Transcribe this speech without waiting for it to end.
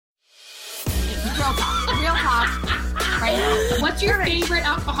Real talk. Right now. What's your favorite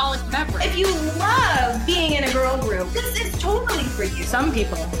alcoholic beverage? If you love being in a girl group, this is totally for you. Some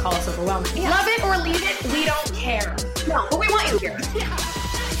people call us overwhelming. Yeah. Love it or leave it, we don't care. No, but we want you here. Yeah.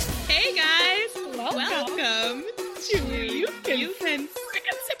 Hey guys, welcome to You Can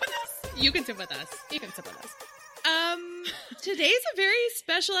Sip With Us. You Can Sip With Us. You can sip with us. Today's a very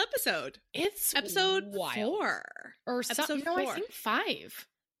special episode. It's episode wild. 4. Or episode 4. I think 5.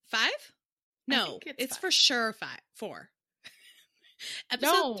 5? No, think it's 5. for sure 4.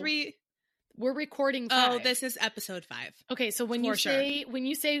 Episode 3. We're recording 5. Oh, this is episode 5. Okay, so when you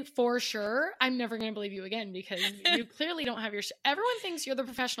say for sure, I'm never going to believe you again because you clearly don't have your. Everyone thinks you're the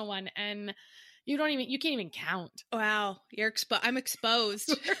professional one, and you can't even count. Wow, I'm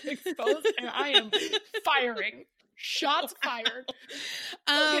exposed. You're exposed, and I am firing. Shots fired.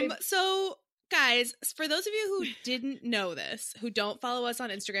 Okay. So guys, for those of you who didn't know this, who don't follow us on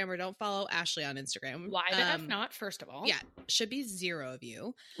Instagram or don't follow Ashley on Instagram, why the F not? First of all, yeah, should be 0 of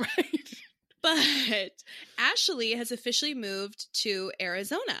you, right? But Ashley has officially moved to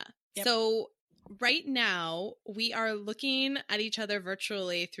Arizona. Yep. So right now we are looking at each other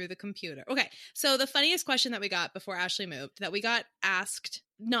virtually through the computer. Okay. So the funniest question that we got before Ashley moved, that we got asked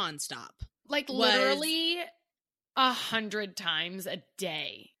nonstop, like literally 100 times a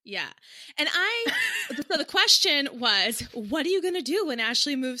day. Yeah. And so the question was, what are you going to do when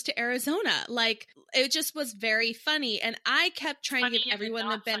Ashley moves to Arizona? Like, it just was very funny. And I kept trying to give everyone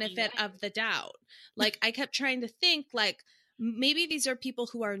the benefit of the doubt. Like, I kept trying to think, like, maybe these are people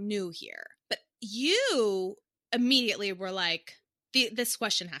who are new here. But you immediately were like, this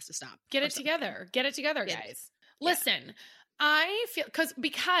question has to stop. Get it together. Get it together, guys. Listen, I feel,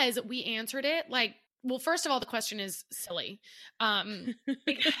 because we answered it, like, well, first of all, the question is silly, because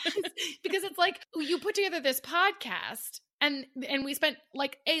it's like you put together this podcast and we spent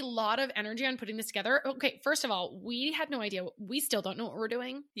like a lot of energy on putting this together. Okay, first of all, we had no idea. We still don't know what we're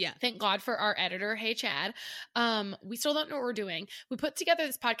doing. Yeah. Thank God for our editor. Hey, Chad. We still don't know what we're doing. We put together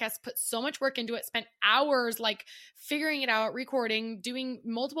this podcast, put so much work into it, spent hours like figuring it out, recording, doing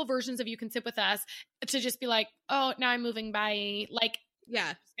multiple versions of You Can Sip With Us to just be like, oh, now I'm moving by, like, yeah,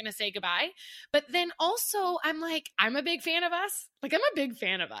 just gonna say goodbye. But then also I'm like, I'm a big fan of us. Like, I'm a big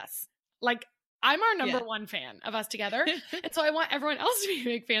fan of us. Like, I'm our number one fan of us together. And so I want everyone else to be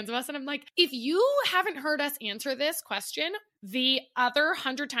big fans of us. And I'm like, if you haven't heard us answer this question the other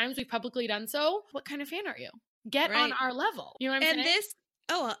 100 times we've publicly done so, what kind of fan are you? Get on our level. You know what I'm saying?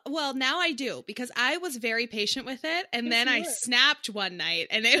 Oh, well, now I do, because I was very patient with it. And then I snapped one night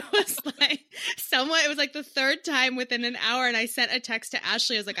and it was like it was like the 3rd time within an hour. And I sent a text to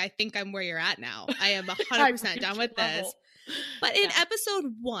Ashley. I was like, I think I'm where you're at now. I am 100% done with this. But in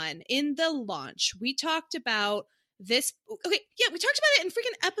episode 1, in the launch, we talked about this. Okay. Yeah. We talked about it in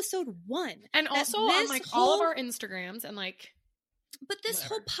freaking episode 1. And also on like all of our Instagrams and like. But this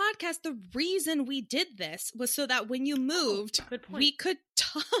whole podcast, the reason we did this was so that when you moved, we could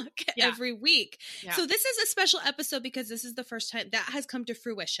talk every week. Yeah. So this is a special episode because this is the first time that has come to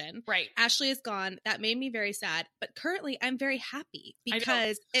fruition. Right. Ashley is gone. That made me very sad. But currently, I'm very happy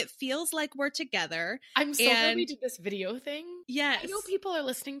because it feels like we're together. I'm so glad we did this video thing. Yes. I know people are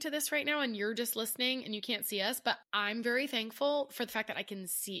listening to this right now and you're just listening and you can't see us, but I'm very thankful for the fact that I can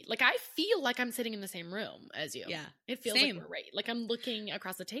see. Like, I feel like I'm sitting in the same room as you. Yeah. It feels like we're right. Like, I'm looking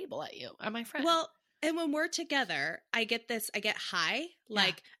across the table at you, at my friend. Well, and when we're together, I get high.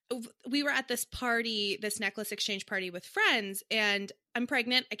 Like, we were at this party, this necklace exchange party with friends, and I'm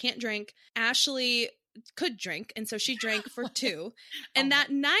pregnant. I can't drink. Ashley could drink, and so she drank for 2. And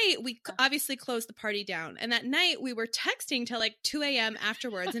that night, we obviously closed the party down. And that night, we were texting till like 2 a.m.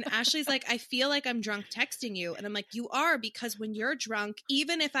 afterwards. And Ashley's like, I feel like I'm drunk texting you. And I'm like, you are, because when you're drunk,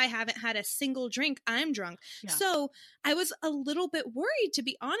 even if I haven't had a single drink, I'm drunk. Yeah. So I was a little bit worried, to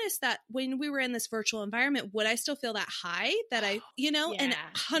be honest, that when we were in this virtual environment, would I still feel that high that and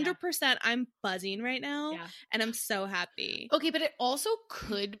 100% I'm buzzing right now. Yeah. And I'm so happy. Okay, but it also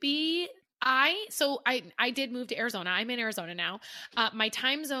could be I did move to Arizona. I'm in Arizona now. My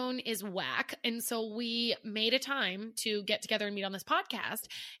time zone is whack. And so we made a time to get together and meet on this podcast.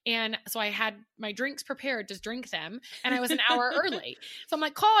 And so I had my drinks prepared to drink them. And I was an hour early. So I'm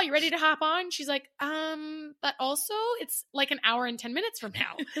like, Coll, you ready to hop on? She's like, but also it's like an hour and 10 minutes from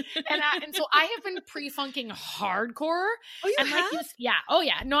now. And so I have been pre-funking hardcore. Oh, you and have? Like, yeah. Oh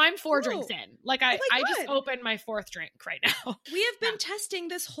yeah. No, I'm 4 drinks in. Like I just opened my 4th drink right now. We have been testing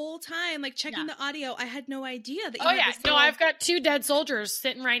this whole time. Like, checking the audio. I had no idea that you had this little... No, I've got 2 dead soldiers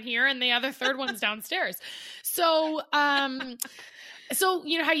sitting right here and the other 3rd one's downstairs. So So,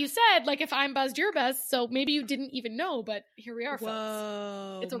 you know how you said, like, if I'm buzzed, you're buzzed. So maybe you didn't even know, but here we are, folks.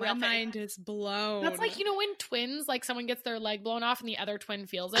 Whoa. It's a my real thing. mind is blown. That's like, you know, when twins, like someone gets their leg blown off and the other twin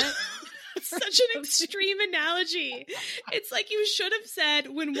feels it. Such an extreme analogy. It's like you should have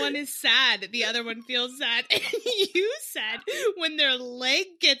said when one is sad, the other one feels sad. And you said when their leg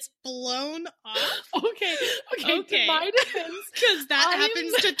gets blown off. Okay. To my defense. Because that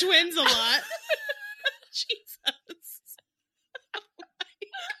happens to twins a lot. Jesus.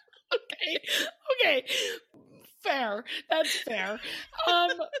 Okay. Fair. That's fair.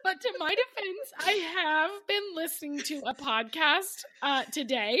 But to my defense, I have been listening to a podcast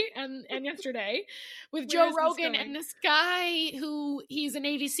today and yesterday with Joe Rogan and this guy who he's a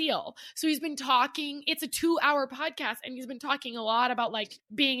Navy SEAL. So he's been talking, it's a 2-hour podcast, and he's been talking a lot about like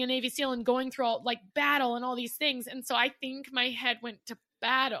being a Navy SEAL and going through all like battle and all these things. And so I think my head went to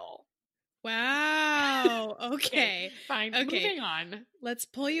battle. Wow. Okay. Fine. Okay. Moving on. Let's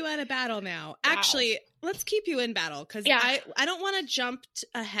pull you out of battle now. Wow. Actually, let's keep you in battle because I don't want to jump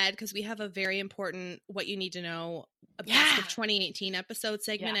ahead because we have a very important what you need to know best of 2018 episode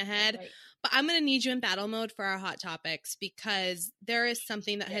segment ahead. Right. But I'm going to need you in battle mode for our hot topics because there is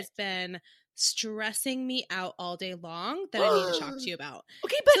something that has been stressing me out all day long that I need to talk to you about.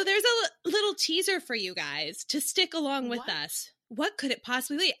 Okay, but so there's a little teaser for you guys to stick along with us. What could it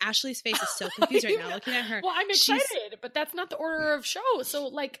possibly be? Ashley's face is so confused right now looking at her. Well, I'm excited, but that's not the order of show. So,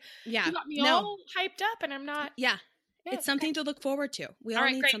 like, you got me all hyped up, and I'm not. Yeah. It's something to look forward to. We all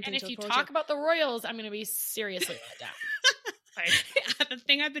need something to look forward to. And if you talk about the Royals, I'm going to be seriously let down. The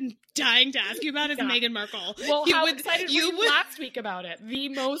thing I've been dying to ask you about is Meghan Markle. Well, how excited were you last week about it? The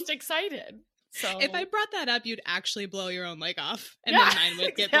most excited. So if I brought that up, you'd actually blow your own leg off, and then mine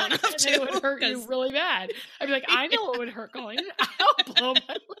would get blown off too. It would hurt you really bad. I'd be like, I know what would hurt, Colleen. I'll blow my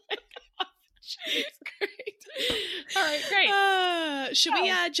leg off. Jeez, great. All right, great. Should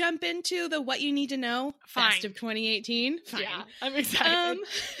we jump into the what you need to know? Fine. Best of 2018. Fine. Yeah, I'm excited.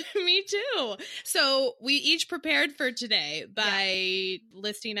 Me too. So we each prepared for today by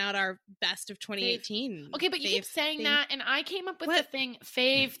listing out our best of 2018. Okay, but you keep saying that, and I came up with the thing,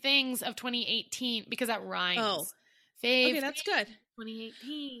 Fave Things of 2018, because that rhymes. Oh. Fave. Okay, that's good.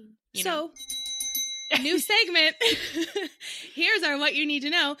 2018. New segment. Here's our what you need to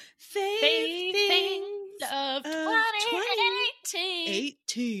know. Fave things of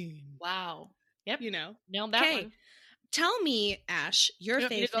 2018. Wow. Yep. Nailed that one. Tell me, Ash, your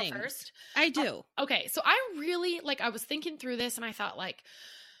fave thing. Go first? I do. Okay. So I really, I was thinking through this and I thought,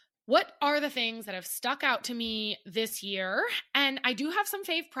 what are the things that have stuck out to me this year? And I do have some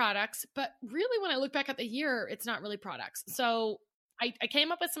fave products, but really when I look back at the year, it's not really products. So I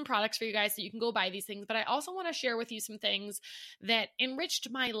came up with some products for you guys so you can go buy these things, but I also want to share with you some things that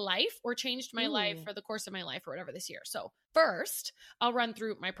enriched my life or changed my life for the course of my life or whatever this year. So first, I'll run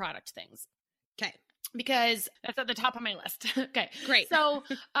through my product things. Okay. Because that's at the top of my list. Okay. Great. So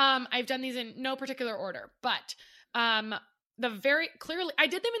I've done these in no particular order, but I did them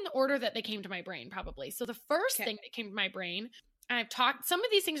in the order that they came to my brain probably. So the first thing that came to my brain, and some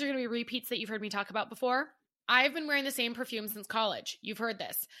of these things are going to be repeats that you've heard me talk about before. I've been wearing the same perfume since college. You've heard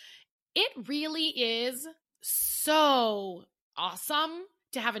this. It really is so awesome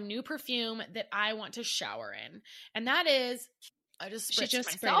to have a new perfume that I want to shower in. And that is, I just spritz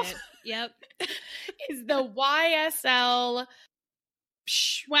myself. Sprayed it. Yep. Is the YSL.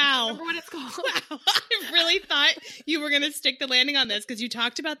 Wow. Remember what it's called? Wow. I really thought you were going to stick the landing on this because you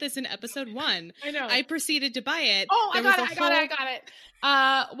talked about this in episode 1. I know. I proceeded to buy it. Oh, I got it.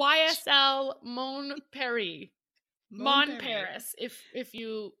 YSL Mon Paris. Mon Paris. If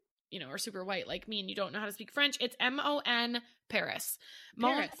you are super white like me and you don't know how to speak French, it's MON Paris.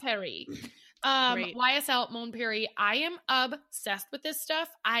 Mon Paris. YSL Mon Paris. I am obsessed with this stuff.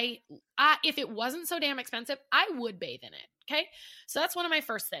 If it wasn't so damn expensive, I would bathe in it. Okay. So that's one of my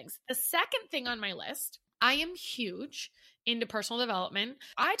first things. The second thing on my list, I am huge into personal development.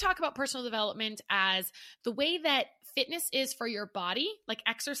 I talk about personal development as the way that fitness is for your body, like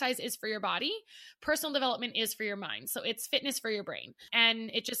exercise is for your body, personal development is for your mind. So it's fitness for your brain. And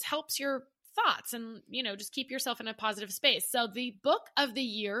it just helps your thoughts and, just keep yourself in a positive space. So the book of the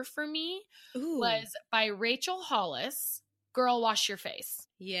year for me was by Rachel Hollis, Girl, Wash Your Face.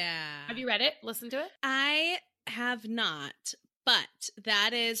 Yeah. Have you read it? Listened to it? I have not, but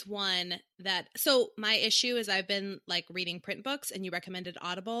that is one that, so my issue is I've been reading print books and you recommended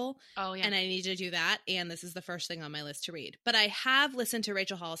Audible. Oh yeah. And I need to do that. And this is the first thing on my list to read, but I have listened to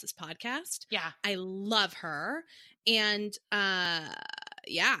Rachel Hollis's podcast. Yeah. I love her. And,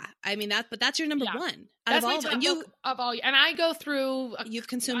 yeah. I mean, that's your number one out That's of my all top of them. book of all. And I go through You've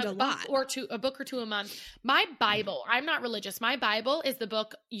consumed a lot. a book or two a month. My Bible, I'm not religious. My Bible is the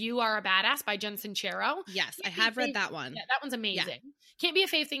book You Are a Badass by Jen Sincero. Yes, I have read that one. Yeah, that one's amazing. Yeah. Can't be a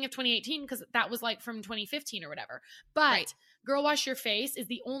fave thing of 2018 because that was like from 2015 or whatever. But Right. Girl Wash Your Face is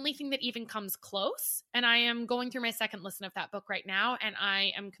the only thing that even comes close. And I am going through my second listen of that book right now. And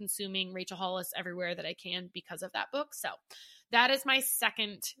I am consuming Rachel Hollis everywhere that I can because of that book. So that is my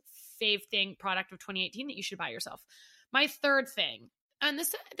second fave thing product of 2018 that you should buy yourself. My third thing, and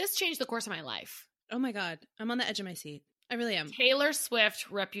this changed the course of my life. Oh my God. I'm on the edge of my seat. I really am. Taylor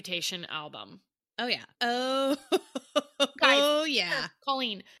Swift Reputation album. Oh yeah. Oh, Guys, oh yeah.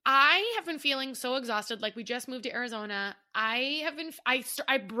 Colleen, I have been feeling so exhausted. Like we just moved to Arizona. I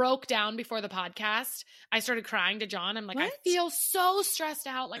broke down before the podcast. I started crying to John. I'm like, What? I feel so stressed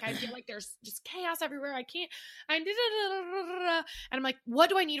out. Like I feel like there's just chaos everywhere. And I'm like, what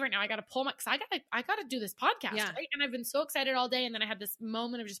do I need right now? I got to pull my, cause I gotta do this podcast. Yeah. Right. And I've been so excited all day. And then I had this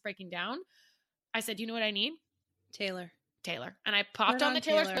moment of just breaking down. I said, you know what I need? Taylor. And I popped on the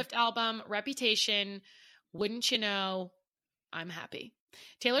Taylor Swift album, Reputation. Wouldn't you know, I'm happy.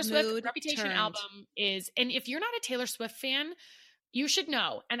 Taylor Swift Reputation album is, and if you're not a Taylor Swift fan, you should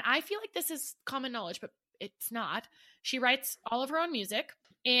know. And I feel like this is common knowledge, but it's not. She writes all of her own music,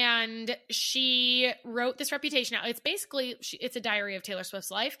 and she wrote this Reputation out. It's basically, it's a diary of Taylor Swift's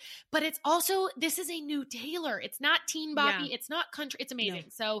life, but it's also, this is a new Taylor. It's not teen boppy. Yeah. It's not country. It's amazing. No.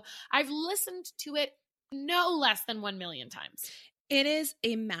 So I've listened to it no less than 1 million times. It is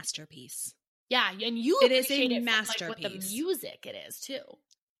a masterpiece. Yeah, and you it is appreciate a it masterpiece. from, like, what the music it is too.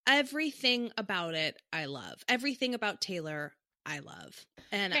 Everything about it, I love. Everything about Taylor, I love,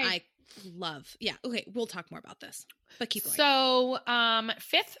 and okay. I love. Yeah, okay, we'll talk more about this, but keep going. So,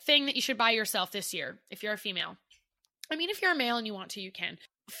 fifth thing that you should buy yourself this year, if you're a female. I mean, if you're a male and you want to, you can.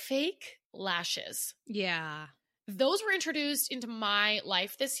 Fake lashes. Yeah. Those were introduced into my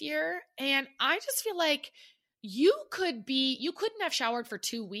life this year, and I just feel like you couldn't have showered for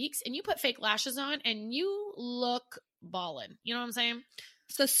 2 weeks and you put fake lashes on and you look ballin'. You know what I'm saying?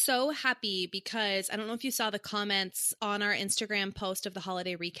 So happy because I don't know if you saw the comments on our Instagram post of the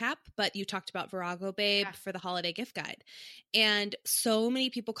holiday recap, but you talked about Virago Babe for the holiday gift guide. And so many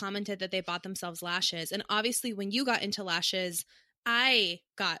people commented that they bought themselves lashes. And obviously when you got into lashes, I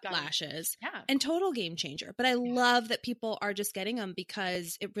got lashes and total game changer. But I love that people are just getting them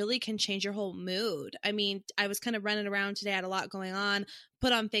because it really can change your whole mood. I mean, I was kind of running around today. I had a lot going on,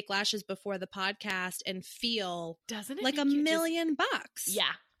 put on fake lashes before the podcast and feel like $1 million bucks.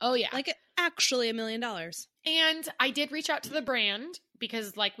 Yeah. Oh yeah. Like actually $1 million. And I did reach out to the brand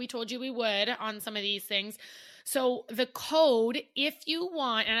because like we told you we would on some of these things. So the code, if you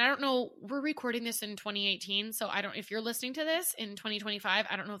want, and I don't know, we're recording this in 2018. So if you're listening to this in 2025,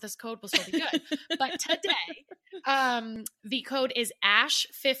 I don't know if this code will still be good, but today, the code is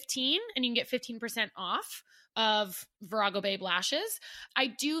ASH15 and you can get 15% off of Virago Babe lashes. I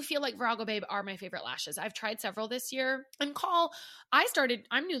do feel like Virago Babe are my favorite lashes. I've tried several this year. And Coll,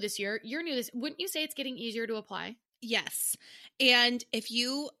 I'm new this year. You're new this. Wouldn't you say it's getting easier to apply? Yes. And if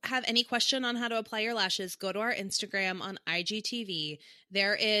you have any question on how to apply your lashes, go to our Instagram on IGTV.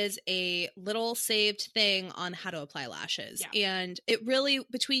 There is a little saved thing on how to apply lashes. Yeah. And it really,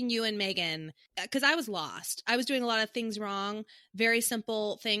 between you and Megan, because I was lost. I was doing a lot of things wrong. Very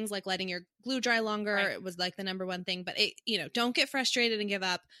simple things like letting your glue dry longer. Right. It was like the number one thing. But don't get frustrated and give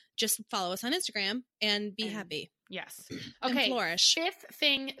up. Just follow us on Instagram and be happy. Yes. Okay. And flourish. Fifth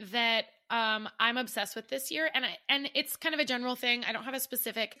thing that I'm obsessed with this year, and it's kind of a general thing. I don't have a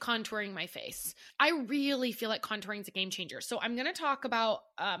specific contouring my face. I really feel like contouring is a game changer. So I'm going to talk about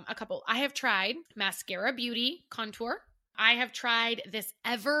a couple. I have tried Mascara Beauty Contour. I have tried this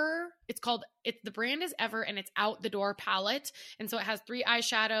the brand is Ever, and it's Out the Door palette. And so it has 3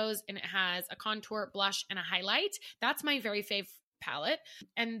 eyeshadows and it has a contour, blush, and a highlight. That's my very fave palette.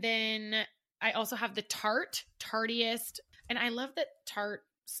 And then I also have the Tartiest, and I love that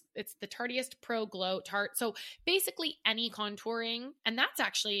it's the Tartiest Pro Glow Tarte. So basically any contouring, and that's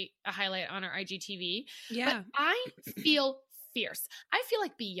actually a highlight on our IGTV. Yeah. But I feel fierce. I feel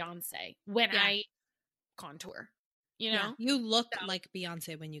like Beyonce when I contour, you know? Yeah. You look like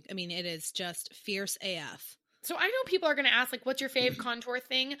Beyonce it is just fierce AF. So I know people are going to ask, like, what's your fave contour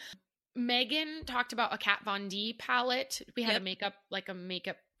thing? Megan talked about a Kat Von D palette. We had a makeup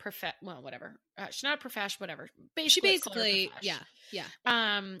whatever. She's not a profesh, whatever. She Let's call her basically, profesh.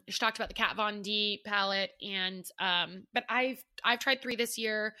 yeah. She talked about the Kat Von D palette, and but I've tried 3 this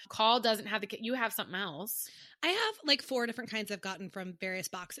year. Coll doesn't have you have something else. I have like 4 different kinds I've gotten from various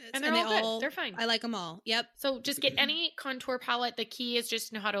boxes, and they're all good. They're fine. I like them all. Yep. So just get any contour palette. The key is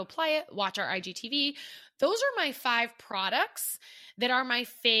just know how to apply it. Watch our IGTV. Those are my 5 products that are my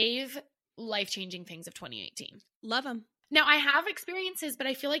fave life-changing things of 2018. Love them. Now, I have experiences, but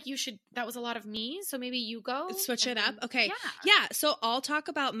I feel like that was a lot of me. So maybe you go. Switch it up. Okay. Yeah. So I'll talk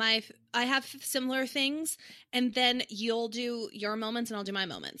about I have similar things, and then you'll do your moments and I'll do my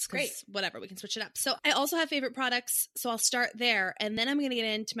moments. Great. Whatever, we can switch it up. So I also have favorite products. So I'll start there, and then I'm going to get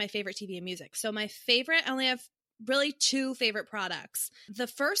into my favorite TV and music. So my favorite, I only have really 2 favorite products. The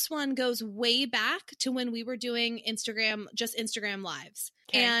first one goes way back to when we were doing Instagram lives.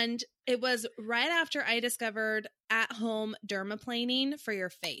 Okay. And it was right after I discovered at-home dermaplaning for your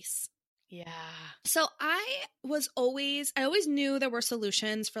face. Yeah. So I always knew there were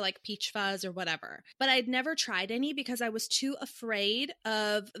solutions for like peach fuzz or whatever, but I'd never tried any because I was too afraid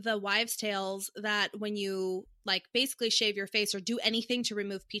of the wives' tales that when you like basically shave your face or do anything to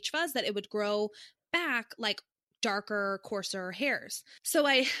remove peach fuzz, that it would grow back like darker, coarser hairs. So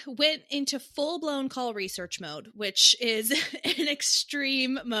I went into full-blown Coll research mode, which is an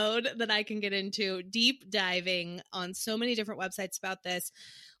extreme mode that I can get into, deep diving on so many different websites about this,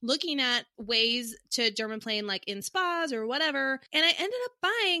 looking at ways to dermaplane like in spas or whatever. And I ended up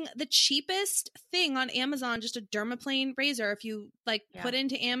buying the cheapest thing on Amazon, just a dermaplane razor. If you put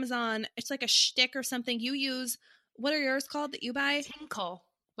into Amazon, it's like a shtick or something you use. What are yours called that you buy? Tinkle.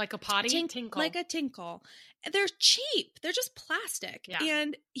 Like a potty? Tinkle. Like a tinkle. They're cheap. They're just plastic. Yeah.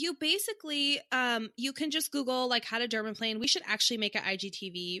 And you basically, you can just Google like how to dermaplane. We should actually make an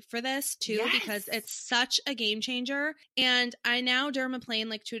IGTV for this too, because it's such a game changer. And I now dermaplane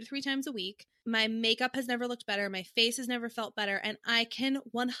like 2 to 3 times a week. My makeup has never looked better. My face has never felt better. And I can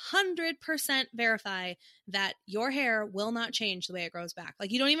 100% verify that your hair will not change the way it grows back.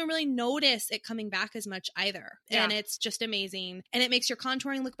 Like you don't even really notice it coming back as much either. Yeah. And it's just amazing. And it makes your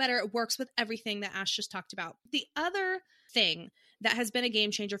contouring look better. It works with everything that Ash just talked about. The other thing that has been a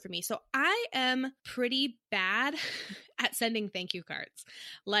game changer for me. So I am pretty bad at sending thank you cards,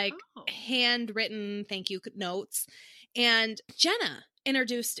 like handwritten thank you notes. And Jenna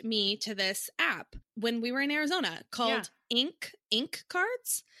introduced me to this app when we were in Arizona called Ink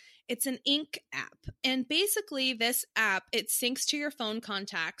Cards. It's an ink app. And basically this app, it syncs to your phone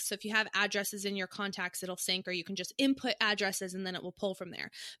contacts. So if you have addresses in your contacts, it'll sync, or you can just input addresses and then it will pull from there.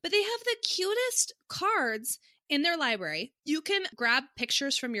 But they have the cutest cards in their library. You can grab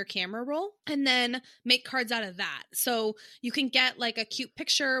pictures from your camera roll and then make cards out of that. So you can get like a cute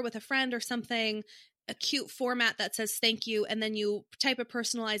picture with a friend or something, a cute format that says thank you, and then you type a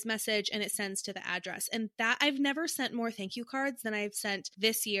personalized message and it sends to the address. And that I've never sent more thank you cards than I've sent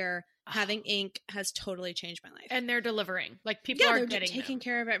this year. Having ink has totally changed my life. And they're delivering. Like people are they're taking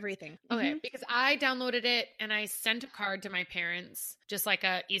care of everything. Okay, because I downloaded it and I sent a card to my parents, just like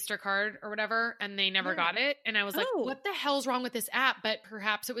a Easter card or whatever, and they never got it. And I was like, what the hell's wrong with this app? But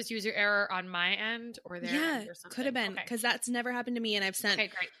perhaps it was user error on my end or their end or something. Could have been, because that's never happened to me. And I've sent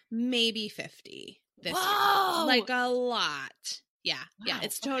maybe 50 this year. Like a lot. Yeah. Yeah.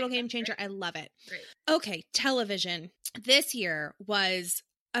 It's a total game changer. Great. I love it. Great. Okay. Television. This year was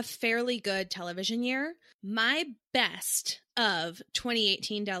a fairly good television year. My best of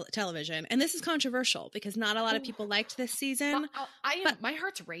 2018 television, and this is controversial because not a lot of people liked this season. My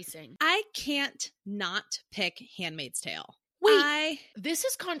heart's racing. I can't not pick Handmaid's Tale. Wait, this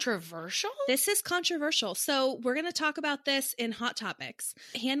is controversial? This is controversial. So we're going to talk about this in Hot Topics.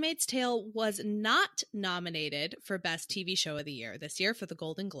 Handmaid's Tale was not nominated for Best TV Show of the Year this year for the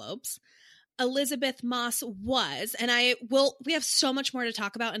Golden Globes. Elizabeth Moss was, and we have so much more to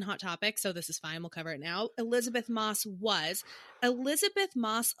talk about in Hot Topics, so this is fine. We'll cover it now. Elizabeth Moss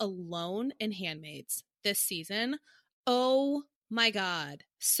alone in Handmaids this season. Oh my God.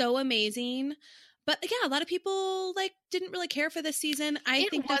 So amazing. But yeah, a lot of people didn't really care for this season. I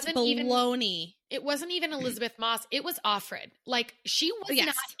think that's baloney. It wasn't even Elizabeth Moss. It was Offred. She was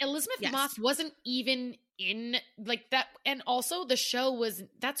not. Elizabeth Moss wasn't even in that. And also the show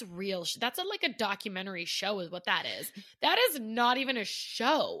that's real. That's a documentary show is what that is. That is not even a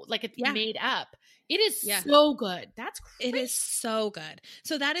show. It's made up. It is so good. That's crazy. It is so good.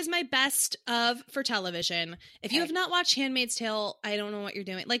 So that is my best for television. If you have not watched Handmaid's Tale, I don't know what you're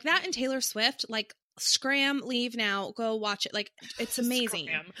doing. That and Taylor Swift, scram, leave now, go watch it. It's amazing.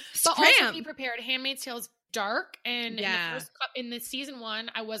 But also be prepared. Handmaid's Tale is dark, and in the season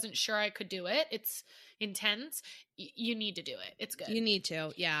 1, I wasn't sure I could do it. It's intense, you need to do it. It's good. You need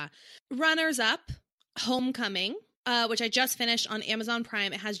to, yeah. Runners up, Homecoming, which I just finished on Amazon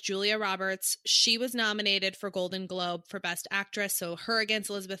Prime. It has Julia Roberts. She was nominated for Golden Globe for Best Actress, so her against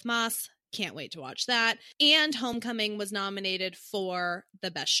Elizabeth Moss. Can't wait to watch that. And Homecoming was nominated for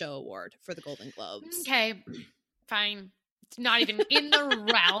the Best Show Award for the Golden Globes. Okay, fine. It's not even in the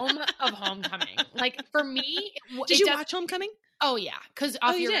realm of Homecoming. Like, for me, Did you watch Homecoming? Oh, yeah, because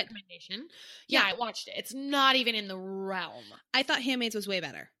off your did? recommendation. Yeah, I watched it. It's not even in the realm. I thought Handmaid's was way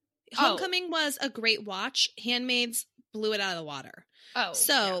better. Homecoming was a great watch. Handmaid's blew it out of the water. Oh,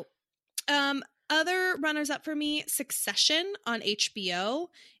 so, other runners up for me, Succession on HBO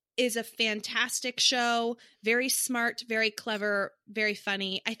is a fantastic show. Very smart, very clever, very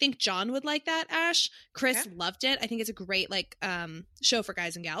funny. I think John would like that, Ash. Chris loved it. I think it's a great show for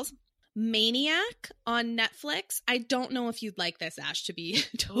guys and gals. Maniac on Netflix. I don't know if you'd like this, Ash, to be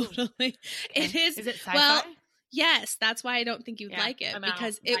totally. Okay. It is. Is it sci-fi? Well, yes, that's why I don't think you'd like it,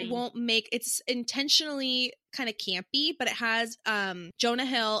 because it won't make, it's intentionally kind of campy, but it has Jonah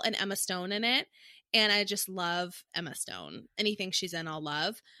Hill and Emma Stone in it. And I just love Emma Stone. Anything she's in, I'll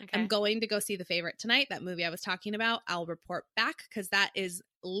love. Okay. I'm going to go see The Favorite tonight, that movie I was talking about. I'll report back because that is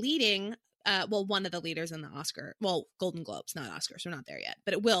leading, one of the leaders in the Golden Globes, not Oscars. We're not there yet,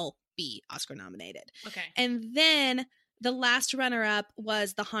 but it will be Oscar nominated. Okay. And then the last runner-up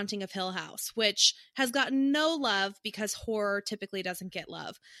was The Haunting of Hill House, which has gotten no love because horror typically doesn't get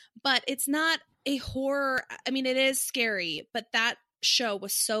love. But it's not a horror. I mean, it is scary, but that show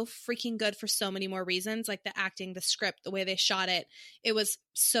was so freaking good for so many more reasons, like the acting, the script, the way they shot it. It was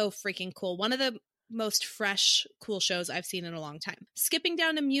so freaking cool. One of the most fresh, cool shows I've seen in a long time. Skipping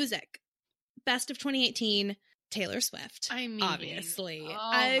down to music, best of 2018, Taylor Swift. I mean, obviously.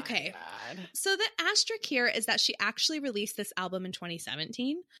 Okay. So the asterisk here is that she actually released this album in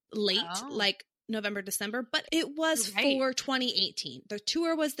 2017, late, like November, December, but it was for 2018. The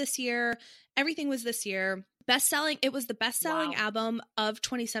tour was this year. Everything was this year. It was the best-selling album of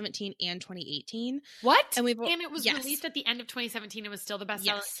 2017 and 2018. What? And it was released at the end of 2017. It was still the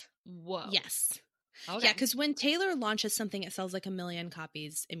best-selling? Yes. Whoa. Yes. Okay. Yeah, because when Taylor launches something, it sells like 1 million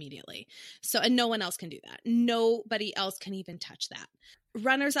copies immediately. So, and no one else can do that. Nobody else can even touch that.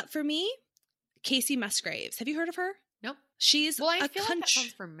 Runners up for me, Casey Musgraves. Have you heard of her? Nope. She's I feel like that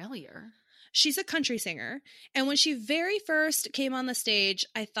sounds familiar. She's a country singer. And when she very first came on the stage,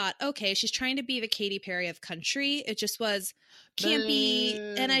 I thought, okay, she's trying to be the Katy Perry of country. It just was campy.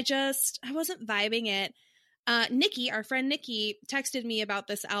 And I wasn't vibing it. Nikki, our friend Nikki, texted me about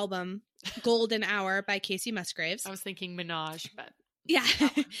this album, Golden Hour by Casey Musgraves. I was thinking Minaj, but. Yeah.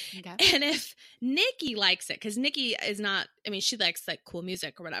 Okay. And if Nikki likes it, because Nikki is not, I mean, she likes like cool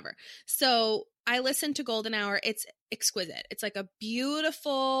music or whatever. So I listened to Golden Hour. It's exquisite. It's like a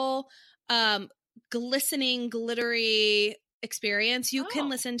beautiful, glistening, glittery experience. You can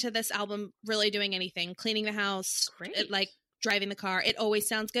listen to this album really doing anything, cleaning the house, driving the car. It always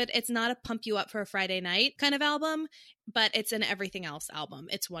sounds good. It's not a pump you up for a Friday night kind of album, but it's an everything else album.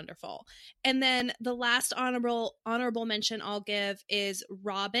 It's wonderful. And then the last honorable mention I'll give is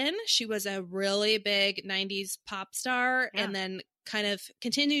Robyn. She was a really big 90s pop star and then kind of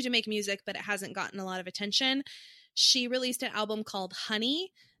continued to make music, but it hasn't gotten a lot of attention. She released an album called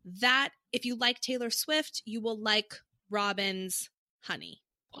Honey. That, if you like Taylor Swift, you will like Robyn's Honey.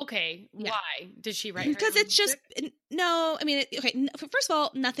 Okay. Yeah. Why did she write her because it's music? Just no, I mean, first of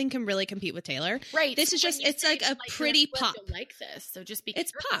all, nothing can really compete with Taylor. Right. This is just, it's like a pretty pop. You'll like this. So just be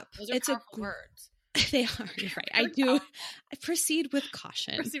it's careful. pop. Those are powerful words. They are. You're right. I proceed with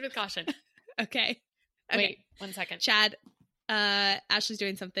caution. Proceed with caution. Okay. Wait 1 second. Chad, Ashley's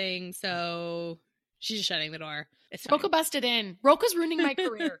doing something, so she's just shutting the door. It's Roka busted in. Roka's ruining my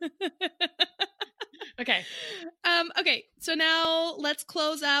career. Okay. Okay. So now let's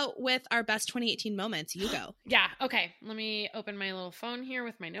close out with our best 2018 moments. You go. Yeah. Okay. Let me open my little phone here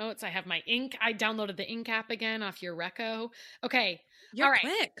with my notes. I have my ink. I downloaded the ink app again off your Reco. Okay. You're all right.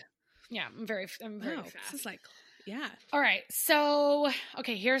 quick. Yeah. I'm very fast. This is like, yeah. All right. So,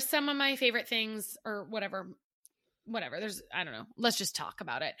 okay. Here's some of my favorite things or whatever. There's, I don't know. Let's just talk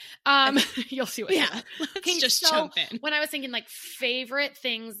about it. You'll see what. Yeah. Let's just jump in. When I was thinking like favorite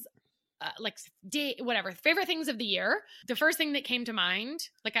things, favorite things of the year, the first thing that came to mind,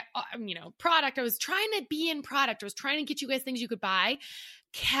 product, I was trying to be in product. I was trying to get you guys things you could buy,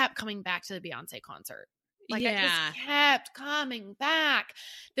 kept coming back to the Beyonce concert. I just kept coming back.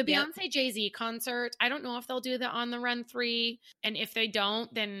 The Beyonce Jay-Z concert, I don't know if they'll do the On the Run 3. And if they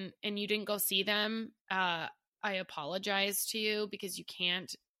don't, then, and you didn't go see them, I apologize to you because you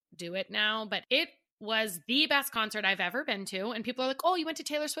can't do it now, but it was the best concert I've ever been to. And people are like, oh, you went to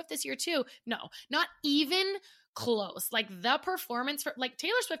Taylor Swift this year too. No, not even close. Like the performance for like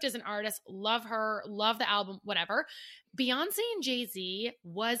Taylor Swift is an artist. Love her, love the album, whatever. Beyonce and Jay-Z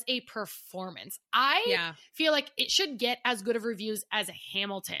was a performance. I feel like it should get as good of reviews as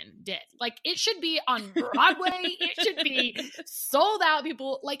Hamilton did. Like it should be on Broadway. It should be sold out.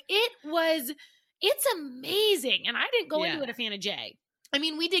 People like it's amazing. And I didn't go into it a fan of Jay. I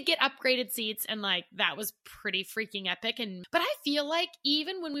mean, we did get upgraded seats and like that was pretty freaking epic. But I feel like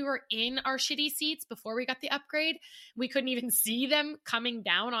even when we were in our shitty seats before we got the upgrade, we couldn't even see them coming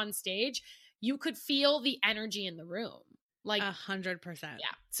down on stage. You could feel the energy in the room. Like 100%.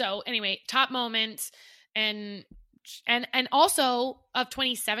 Yeah. So anyway, top moment and also of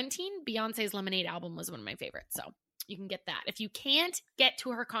 2017, Beyonce's Lemonade album was one of my favorites. So you can get that. If you can't get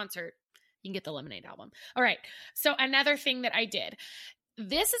to her concert, you can get the Lemonade album. All right. So another thing that I did,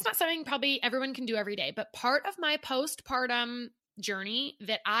 this is not something probably everyone can do every day, but part of my postpartum journey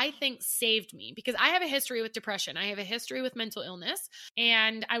that I think saved me, because I have a history with depression. I have a history with mental illness.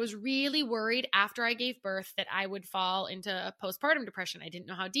 And I was really worried after I gave birth that I would fall into a postpartum depression. I didn't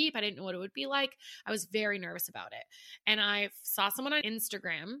know how deep. I didn't know what it would be like. I was very nervous about it. And I saw someone on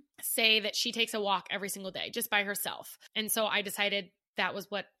Instagram say that she takes a walk every single day just by herself. And so I decided that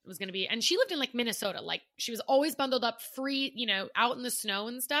was what was going to be. And she lived in like Minnesota. Like she was always bundled up, free, out in the snow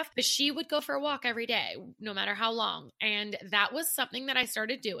and stuff, but she would go for a walk every day, no matter how long. And that was something that I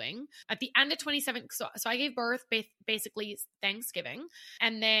started doing at the end of 2017. So I gave birth basically Thanksgiving.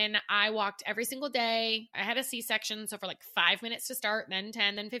 And then I walked every single day. I had a C-section. So for like 5 minutes to start, then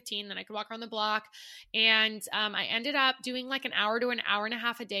 10, then 15, then I could walk around the block. And I ended up doing like an hour to an hour and a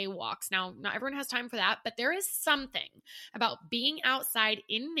half a day walks. Now, not everyone has time for that, but there is something about being outside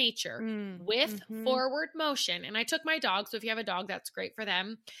in nature with forward motion. And I took my dog. So if you have a dog, that's great for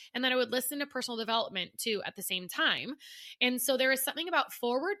them. And then I would listen to personal development too at the same time. And so there is something about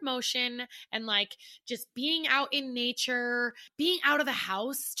forward motion and like just being out in nature, being out of the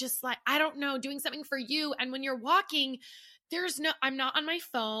house, just like, I don't know, doing something for you. And when you're walking, I'm not on my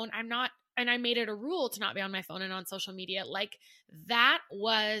phone. And I made it a rule to not be on my phone and on social media. Like that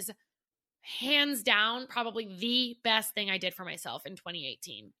was hands down probably the best thing I did for myself in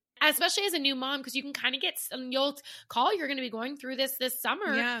 2018. Especially as a new mom, because you can kind of get, you're going to be going through this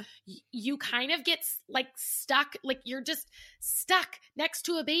summer. Yeah. You kind of get like stuck, like you're just stuck next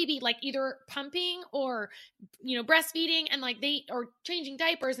to a baby, like either pumping or, breastfeeding and like or changing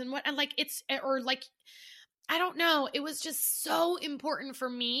diapers and I don't know. It was just so important for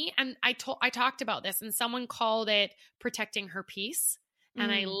me. And I talked about this and someone called it protecting her peace. And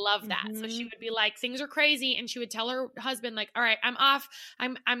I love that. So she would be like, things are crazy. And she would tell her husband, like, all right, I'm off.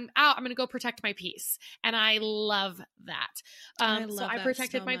 I'm out. I'm going to go protect my peace. And I love that. So I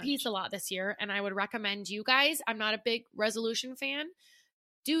protected my peace a lot this year. And I would recommend you guys, I'm not a big resolution fan.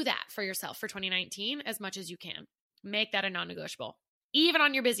 Do that for yourself for 2019 as much as you can. Make that a non-negotiable, even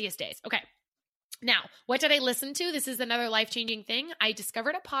on your busiest days. Okay. Now, what did I listen to? This is another life-changing thing. I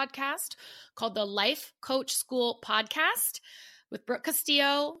discovered a podcast called the Life Coach School Podcast with Brooke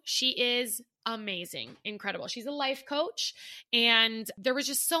Castillo. She is amazing, incredible. She's a life coach. And there was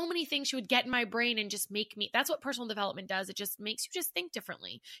just so many things she would get in my brain and just make me, that's what personal development does. It just makes you just think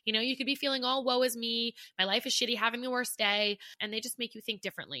differently. You could be feeling all woe is me. My life is shitty, having the worst day. And they just make you think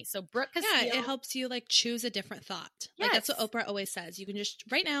differently. So Brooke Castillo. Yeah, it helps you like choose a different thought. Yes. Like that's what Oprah always says. You can just,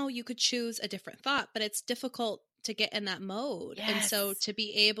 right now you could choose a different thought, but it's difficult to get in that mode. Yes. And so to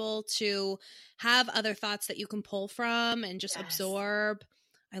be able to have other thoughts that you can pull from and just absorb.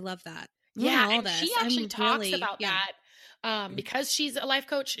 I love that. Yeah. And she actually talks about that. Because she's a life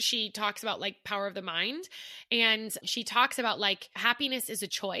coach, she talks about like power of the mind. And she talks about like happiness is a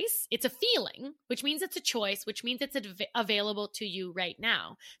choice. It's a feeling, which means it's a choice, which means it's available to you right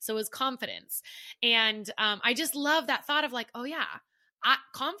now. So is confidence. And I just love that thought of like, oh yeah,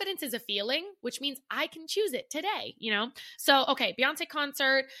 confidence is a feeling, which means I can choose it today, So, okay, Beyonce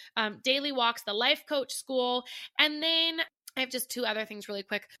concert, daily walks, the life coach school. And then I have just two other things really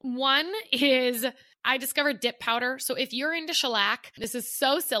quick. One is I discovered dip powder. So if you're into shellac, this is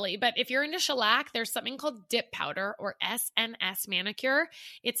so silly, but if you're into shellac, there's something called dip powder or SNS manicure.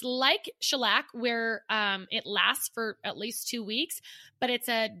 It's like shellac where it lasts for at least 2 weeks, but it's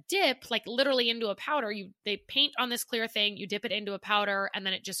a dip like literally into a powder. They paint on this clear thing, you dip it into a powder and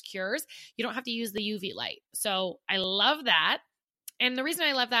then it just cures. You don't have to use the UV light. So I love that. And the reason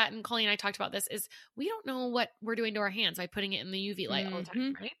I love that, and Colleen and I talked about this, is we don't know what we're doing to our hands by putting it in the UV light all the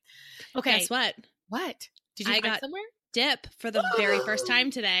time, right? Okay. Guess what? What? Did you find somewhere? Dip for the very first time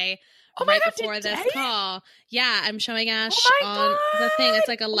today. Oh my right God, before this today? call. Yeah, I'm showing Ash Oh my on the thing. It's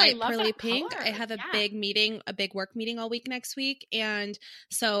God! like a Oh, I light love pearly that pink. color. I have a Yeah. big meeting, a big work meeting all week next week. And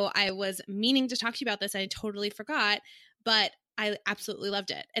so I was meaning to talk to you about this. I totally forgot, but I absolutely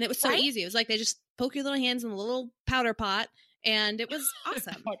loved it. And it was so Right? easy. It was like they just poke your little hands in the little powder pot. And it was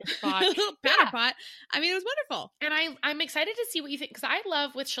awesome. Powder pot. Little powder pot. I mean, it was wonderful. And I'm excited to see what you think, because I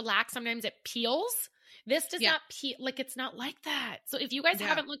love with shellac, sometimes it peels. This does not peel, like it's not like that. So if you guys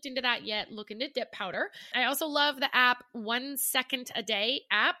haven't looked into that yet, look into dip powder. I also love the app 1 Second a Day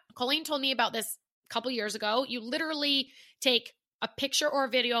app. Colleen told me about this a couple years ago. You literally take a picture or a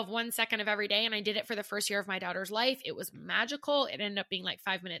video of 1 second of every day. And I did it for the first year of my daughter's life. It was magical. It ended up being like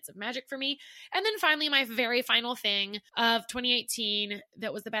 5 minutes of magic for me. And then finally, my very final thing of 2018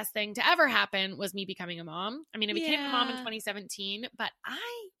 that was the best thing to ever happen was me becoming a mom. I mean, I became a mom in 2017, but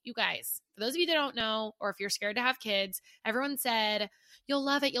you guys, for those of you that don't know, or if you're scared to have kids, everyone said, you'll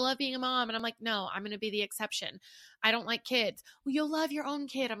love it. You'll love being a mom. And I'm like, no, I'm going to be the exception. I don't like kids. Well, you'll love your own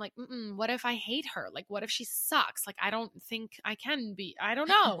kid. I'm like, what if I hate her? Like, what if she sucks? Like, I don't think I can be. I don't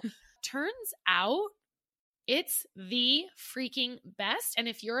know. Turns out it's the freaking best. And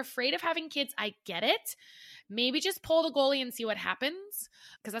if you're afraid of having kids, I get it. Maybe just pull the goalie and see what happens,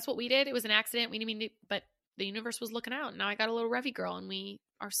 because that's what we did. It was an accident. We didn't mean to, but the universe was looking out. Now I got a little Revy girl, and we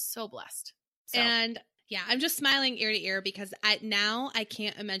are so blessed. So. And yeah, I'm just smiling ear to ear because I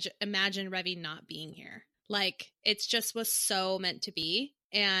can't imagine Revy not being here. Like, it's just was so meant to be.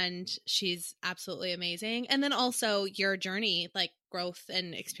 And she's absolutely amazing. And then also your journey, like growth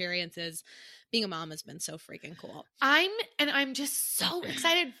and experiences, being a mom has been so freaking cool. I'm just so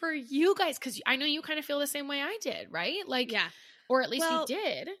excited for you guys, because I know you kind of feel the same way I did, right? Like, yeah, or at least you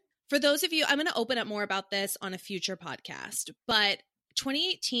did. For those of you, I'm going to open up more about this on a future podcast, but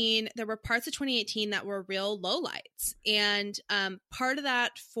 2018, there were parts of 2018 that were real lowlights. And part of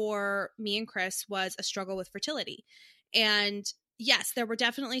that for me and Chris was a struggle with fertility. And yes, there were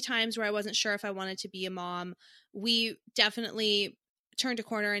definitely times where I wasn't sure if I wanted to be a mom. We definitely turned a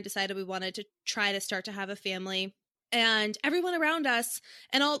corner and decided we wanted to try to start to have a family. And everyone around us,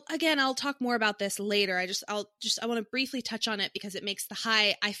 and I'll talk more about this later. I want to briefly touch on it because it makes the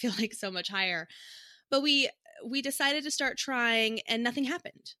high, I feel like, so much higher. But we decided to start trying, and nothing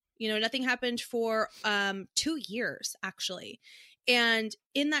happened. Nothing happened for 2 years, actually. And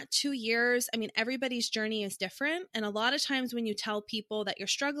in that 2 years, I mean, everybody's journey is different. And a lot of times when you tell people that you're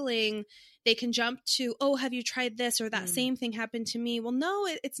struggling, they can jump to, oh, have you tried this, or that same thing happened to me? Well, no,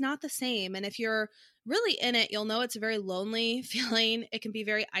 it's not the same. And if you're really in it, you'll know it's a very lonely feeling. It can be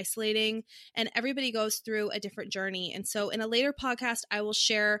very isolating, and everybody goes through a different journey. And so in a later podcast, I will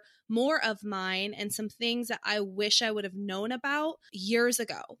share more of mine and some things that I wish I would have known about years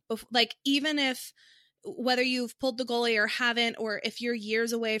ago. Like, even if whether you've pulled the goalie or haven't, or if you're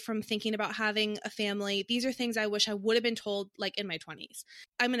years away from thinking about having a family, these are things I wish I would have been told, like, in my 20s.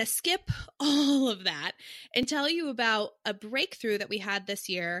 I'm going to skip all of that and tell you about a breakthrough that we had this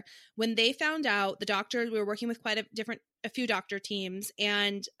year when they found out. The doctors, we were working with quite a few doctor teams,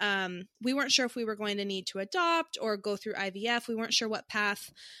 and we weren't sure if we were going to need to adopt or go through IVF. We weren't sure what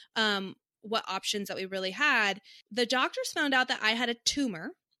path, what options that we really had. The doctors found out that I had a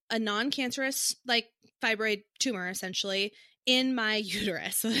tumor, a non-cancerous, like, fibroid tumor, essentially, in my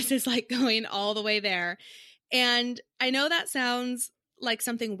uterus. So this is like going all the way there. And I know that sounds like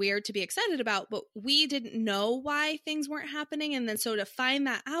something weird to be excited about, but we didn't know why things weren't happening. And then so to find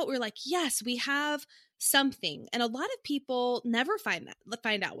that out, we're like, yes, we have something. And a lot of people never find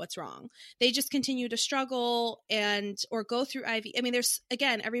out what's wrong. They just continue to struggle or go through IV. I mean, there's,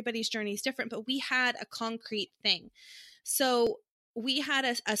 again, everybody's journey is different, but we had a concrete thing. So we had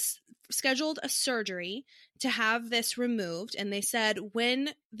scheduled a surgery to have this removed. And they said, when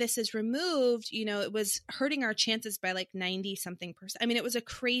this is removed, it was hurting our chances by like 90 something percent. I mean, it was a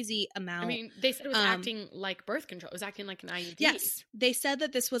crazy amount. I mean, they said it was acting like birth control. It was acting like an IUD. Yes. They said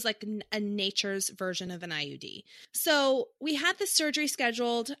that this was like a nature's version of an IUD. So we had this surgery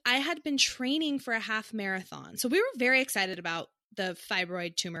scheduled. I had been training for a half marathon. So we were very excited about the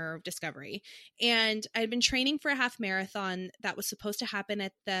fibroid tumor discovery. And I'd been training for a half marathon that was supposed to happen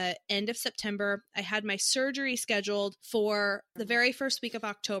at the end of September. I had my surgery scheduled for the very first week of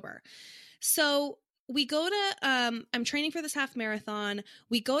October. So we go to, I'm training for this half marathon.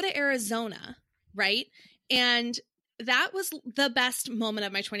 We go to Arizona, right? And that was the best moment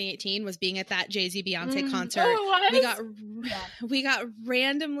of my 2018, was being at that Jay-Z Beyonce concert. Oh, it was? We got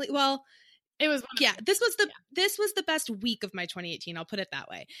randomly, well, it was this was the best week of my 2018. I'll put it that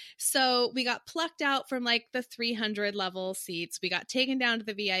way. So we got plucked out from like the 300 level seats. We got taken down to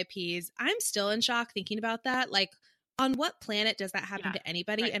the VIPs. I'm still in shock thinking about that. Like, on what planet does that happen to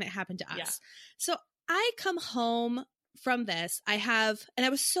anybody? right. And it happened to us. Yeah. So I come home from this. And I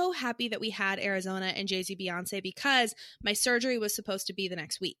was so happy that we had Arizona and Jay-Z Beyonce because my surgery was supposed to be the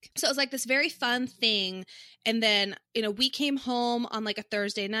next week. So it was like this very fun thing. And then, we came home on like a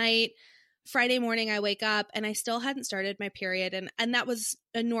Thursday night. Friday morning, I wake up and I still hadn't started my period. And that was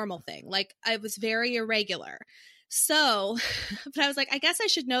a normal thing. Like I was very irregular. So, but I was like, I guess I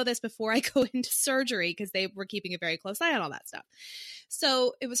should know this before I go into surgery because they were keeping a very close eye on all that stuff.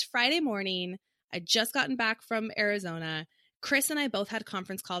 So it was Friday morning. I'd just gotten back from Arizona. Chris and I both had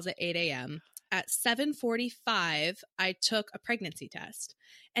conference calls at 8 a.m. At 7:45, I took a pregnancy test.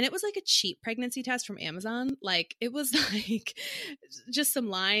 And it was like a cheap pregnancy test from Amazon. Like it was like just some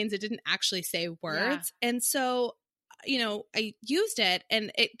lines. It didn't actually say words. Yeah. And so, I used it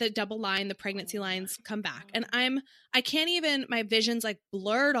and the double line, the pregnancy lines come back. And I can't even, my vision's like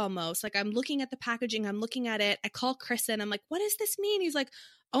blurred almost. Like I'm looking at the packaging, I'm looking at it. I call Chris in. I'm like, what does this mean? He's like,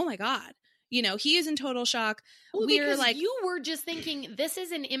 oh my God. He is in total shock. Well, we're like, you were just thinking this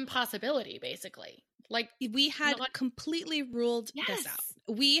is an impossibility, basically. Like we had completely ruled this out.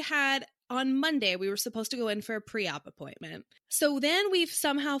 We had on Monday, we were supposed to go in for a pre-op appointment. So then we've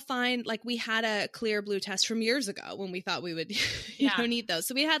somehow we had a clear blue test from years ago when we thought we would need those.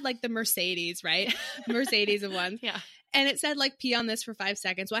 So we had like the Mercedes, right? Mercedes of ones. Yeah. And it said like pee on this for 5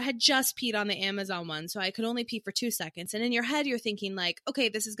 seconds. Well, I had just peed on the Amazon one, so I could only pee for 2 seconds. And in your head, you're thinking like, okay,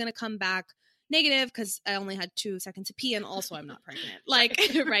 this is going to come back negative because I only had 2 seconds to pee and also I'm not pregnant. Like,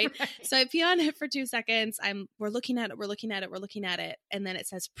 right? So I pee on it for 2 seconds. We're looking at it. And then it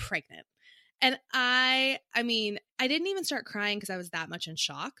says pregnant. And I didn't even start crying because I was that much in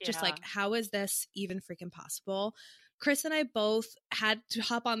shock. Yeah. Just like, how is this even freaking possible? Chris and I both had to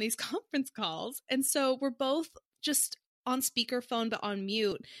hop on these conference calls. And so we're both just on speakerphone, but on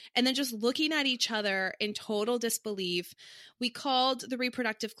mute. And then just looking at each other in total disbelief. We called the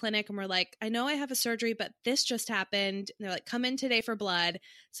reproductive clinic and we're like, I know I have a surgery, but this just happened. And they're like, come in today for blood.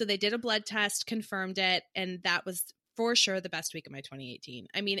 So they did a blood test, confirmed it. And that was for sure the best week of my 2018.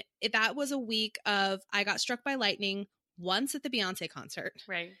 I mean, that was a week of, I got struck by lightning once at the Beyonce concert.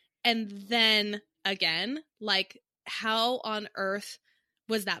 Right. And then again, like how on earth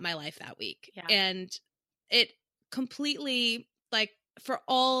was that my life that week? Yeah. And it completely, like, for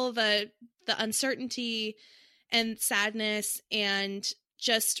all the uncertainty and sadness and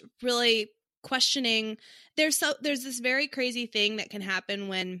just really questioning, there's this very crazy thing that can happen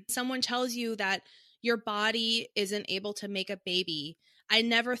when someone tells you that your body isn't able to make a baby. I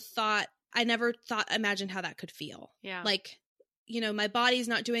never imagined how that could feel. Yeah. Like, my body's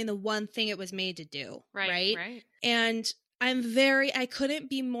not doing the one thing it was made to do. Right. And I couldn't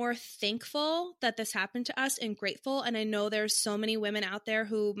be more thankful that this happened to us and grateful. And I know there's so many women out there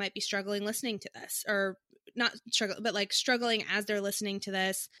who might be struggling listening to this, or not struggling, but like struggling as they're listening to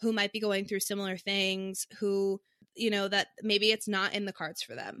this, who might be going through similar things, who, that maybe it's not in the cards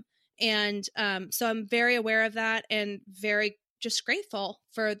for them. And so I'm very aware of that and very just grateful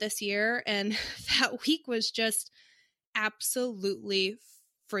for this year. And that week was just absolutely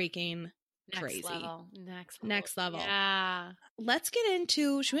freaking crazy. Next level. Yeah. Let's get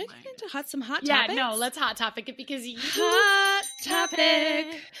into, should we get into some hot topics? Yeah, no, let's hot topic it because hot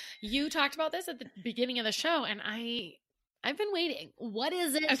topic. You talked about this at the beginning of the show and I've been waiting. What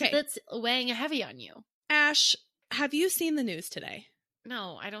is it that's weighing heavy on you? Ash, have you seen the news today?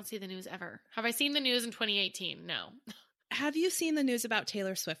 No, I don't see the news ever. Have I seen the news in 2018? No. Have you seen the news about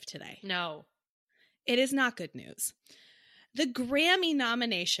Taylor Swift today? No. It is not good news. The Grammy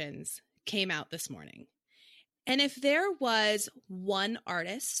nominations came out this morning. And if there was one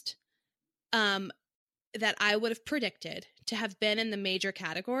artist that I would have predicted to have been in the major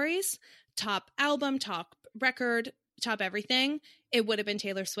categories, top album, top record, top everything, it would have been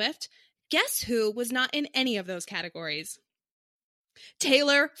Taylor Swift. Guess who was not in any of those categories?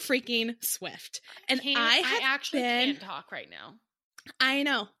 Taylor freaking Swift. And I actually can't talk right now. I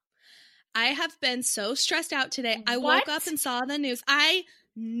know. I have been so stressed out today. I woke up and saw the news. I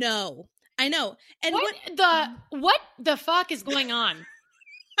know. And what the fuck is going on?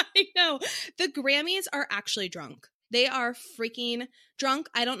 I know. The Grammys are actually drunk. They are freaking drunk.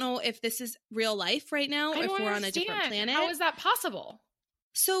 I don't know if this is real life right now, or if we're on a different planet. How is that possible?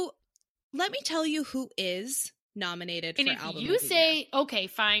 So let me tell you who is nominated for album of the year. You say, okay,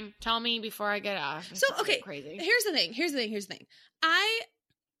 fine. Tell me before I get off. So, okay, crazy. Here's the thing.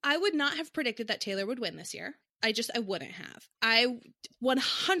 I would not have predicted that Taylor would win this year. I wouldn't have.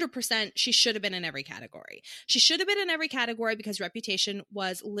 100% she should have been in every category. She should have been in every category because Reputation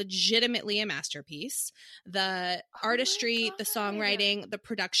was legitimately a masterpiece. The artistry, the songwriting, the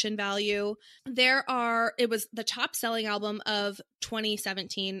production value. It was the top selling album of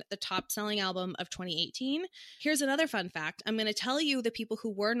 2017, the top selling album of 2018. Here's another fun fact. I'm going to tell you the people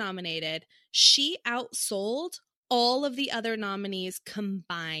who were nominated. She outsold all of the other nominees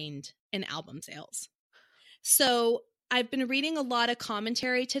combined in album sales. So I've been reading a lot of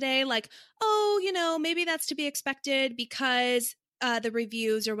commentary today, like, oh, maybe that's to be expected because the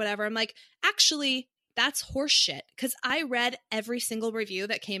reviews or whatever. I'm like, actually, that's horseshit, because I read every single review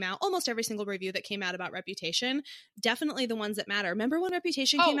that came out, almost every single review that came out about Reputation, definitely the ones that matter. Remember when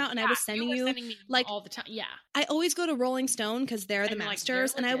Reputation came out and I was sending you me like all the time? Yeah. I always go to Rolling Stone because they're the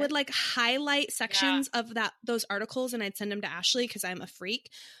masters, and I would like highlight sections of those articles and I'd send them to Ashley because I'm a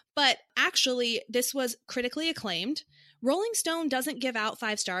freak. But actually, this was critically acclaimed. Rolling Stone doesn't give out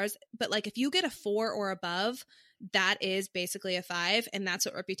 5 stars, but like if you get a 4 or above, that is basically a 5, and that's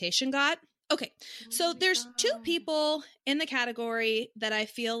what Reputation got. Okay, so there's 2 people in the category that I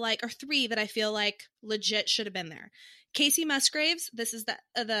feel like, or 3 that I feel like legit should have been there. Casey Musgraves, this is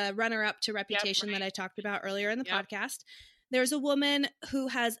the runner-up to Reputation that I talked about earlier in the podcast. There's a woman who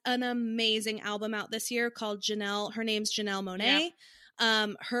has an amazing album out this year called Janelle. Her name's Janelle Monáe.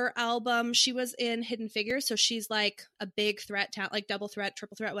 Her album, she was in Hidden Figures, so she's like a big threat, like double threat,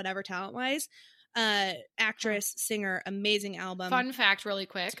 triple threat, whatever talent-wise. Actress, singer, amazing album. Fun fact really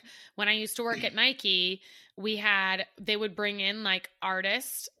quick. When I used to work at Nike, they would bring in like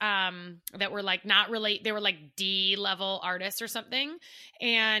artists that were like not relate, they were like D level artists or something,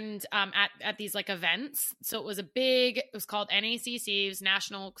 and at these like events. So it was called NACC's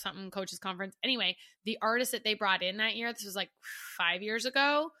National something Coaches Conference. Anyway, the artist that they brought in that year, this was like 5 years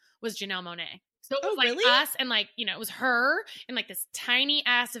ago, was Janelle Monáe. So it was like really? Us and like, it was her in like this tiny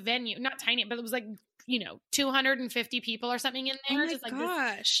ass venue, not tiny, but it was like, 250 people or something in there. Oh my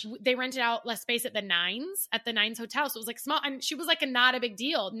gosh. They rented out less space at the Nines Hotel. So it was like small, and she was like not a big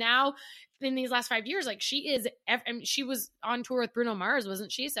deal. Now in these last 5 years, like she was on tour with Bruno Mars,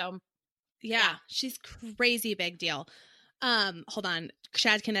 wasn't she? So yeah, she's crazy big deal. Hold on.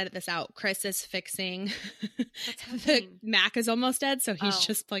 Chad can edit this out. Chris is fixing the Mac is almost dead, so he's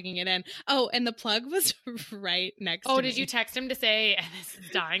just plugging it in. Oh, and the plug was right next to me. Oh, did you text him to say, this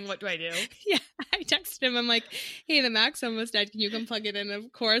is dying, what do I do? Yeah, I texted him. I'm like, hey, the Mac's almost dead. Can you come plug it in?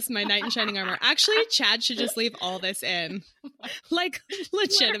 Of course, my knight in shining armor. Actually, Chad should just leave all this in. Like,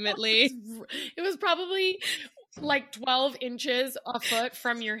 legitimately. It was probably like 12 inches a foot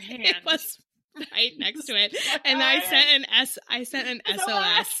from your hand. It was right next to it, and I sent an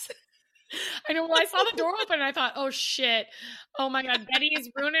SOS. I know. Well, I saw the door open and I thought, oh shit, oh my god, Betty's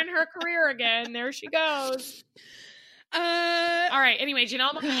ruining her career again. There she goes. All right. Anyway,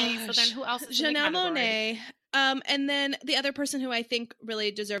 Janelle Monáe. So then, who else is in the category? Monáe. And then the other person who I think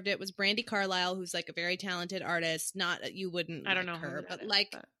really deserved it was Brandi Carlile, who's like a very talented artist. Not you wouldn't. I don't know her, but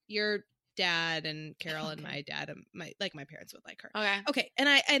like your dad and Carol and my dad and my parents would like her. Okay. And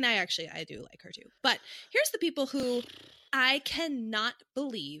I do like her too. But here's the people who I cannot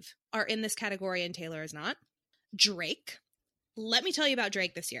believe are in this category and Taylor is not. Drake. Let me tell you about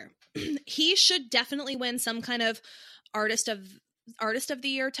Drake this year. He should definitely win some kind of artist of the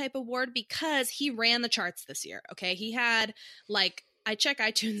year type award because he ran the charts this year. Okay. He had like, I check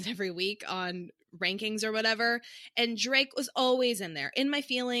iTunes every week on rankings or whatever, and Drake was always in there. In My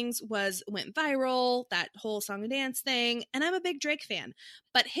Feelings went viral, that whole song and dance thing, and I'm a big Drake fan.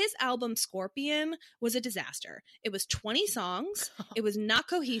 But his album Scorpion was a disaster. It was 20 songs. It was not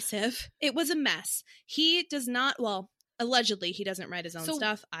cohesive. It was a mess. He does not, allegedly he doesn't write his own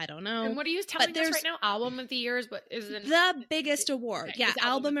stuff. I don't know. And what are you telling us right now? Album of the year is what is the biggest award. Okay. Yeah,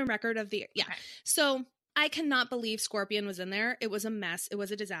 album and record of the year. Yeah. Okay. So I cannot believe Scorpion was in there. It was a mess. It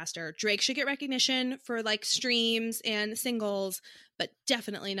was a disaster. Drake should get recognition for like streams and singles, but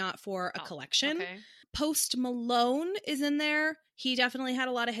definitely not for a collection. Okay. Post Malone is in there. He definitely had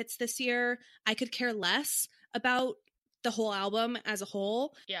a lot of hits this year. I could care less about the whole album as a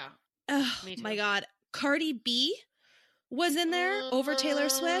whole. Yeah. Oh my God. Cardi B was in there over Taylor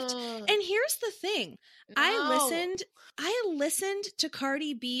Swift. And here's the thing. No. I listened to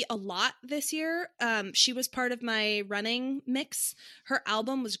Cardi B a lot this year. She was part of my running mix. Her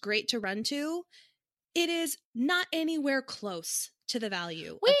album was great to run to. It is not anywhere close to the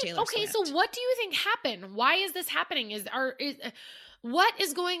value of Taylor Swift. So what do you think happened? Why is this happening? What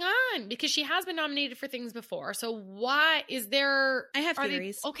is going on? Because she has been nominated for things before. So why is there... I have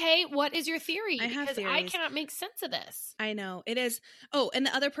theories. Okay, what is your theory? I have because I theories. cannot make sense of this. I know. It is. Oh, and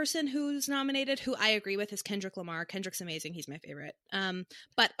the other person who's nominated, who I agree with, is Kendrick Lamar. Kendrick's amazing. He's my favorite.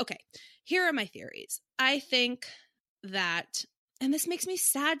 But okay, here are my theories. I think that, and this makes me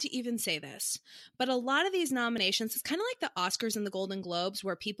sad to even say this, but a lot of these nominations, it's kind of like the Oscars and the Golden Globes,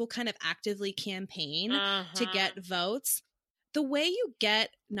 where people kind of actively campaign to get votes. The way you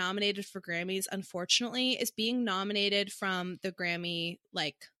get nominated for Grammys, unfortunately, is being nominated from the Grammy,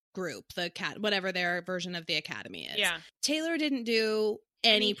 like, group, whatever their version of the Academy is. Yeah. Taylor didn't do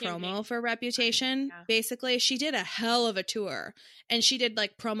any promo for Reputation. Yeah. Basically, she did a hell of a tour, and she did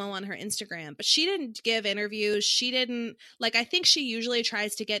like promo on her Instagram, but she didn't give interviews. She didn't, like, I think she usually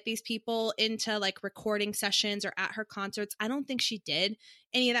tries to get these people into like recording sessions or at her concerts. I don't think she did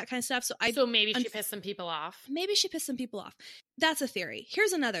any of that kind of stuff. So maybe she pissed some people off. Maybe she pissed some people off. That's a theory.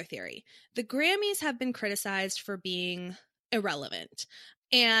 Here's another theory. The Grammys have been criticized for being irrelevant.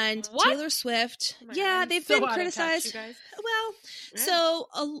 And what? Taylor Swift, they've so been criticized. Well,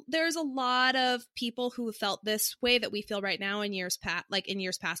 so there's a lot of people who felt this way that we feel right now in years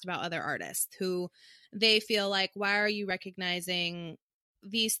past, about other artists who they feel like, why are you recognizing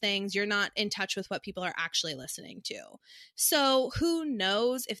these things? You're not in touch with what people are actually listening to. So who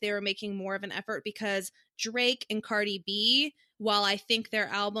knows if they were making more of an effort, because Drake and Cardi B, while I think their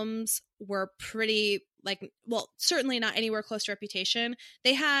albums were pretty, like, well, certainly not anywhere close to Reputation,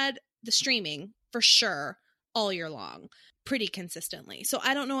 they had the streaming for sure all year long, pretty consistently. So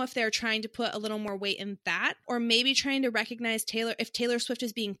I don't know if they're trying to put a little more weight in that, or maybe trying to recognize if Taylor Swift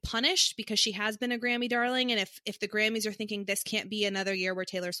is being punished because she has been a Grammy darling, and if the Grammys are thinking this can't be another year where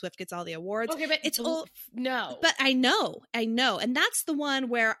Taylor Swift gets all the awards. Okay, but it's all no. But I know, and that's the one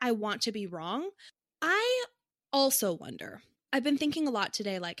where I want to be wrong. I also wonder. I've been thinking a lot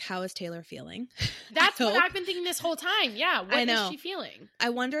today, like, how is Taylor feeling? That's what I've been thinking this whole time. Yeah, what is she feeling? I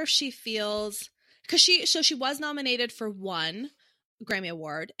wonder if she feels, because she was nominated for one Grammy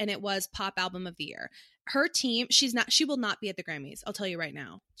Award, and it was Pop Album of the Year. Her team, she will not be at the Grammys. I'll tell you right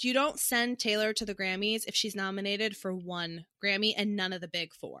now. You don't send Taylor to the Grammys if she's nominated for one Grammy and none of the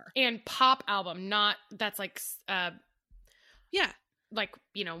big four. And Pop Album, that's like, yeah, like,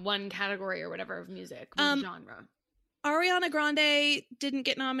 one category or whatever of music, one genre. Ariana Grande didn't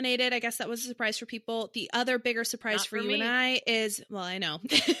get nominated. I guess that was a surprise for people. The other bigger surprise for you and I is, well, I know,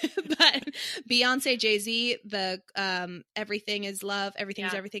 but Beyonce, Jay-Z, the Everything is Love, Everything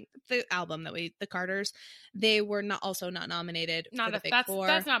is Everything, the album the Carters, they were also not nominated for the big four.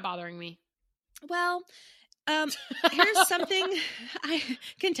 That's not bothering me. Well, here's something I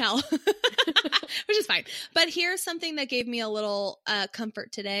can tell, which is fine. But here's something that gave me a little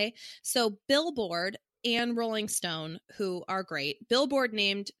comfort today. So Billboard and Rolling Stone, who are great. Billboard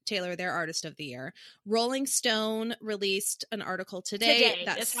named Taylor their Artist of the Year. Rolling Stone released an article today.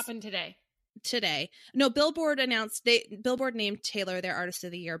 This happened today. No, Billboard named Taylor their Artist of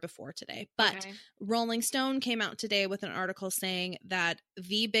the Year before today. But Rolling Stone came out today with an article saying that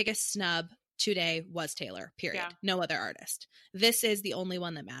the biggest snub today was Taylor, period. Yeah. No other artist. This is the only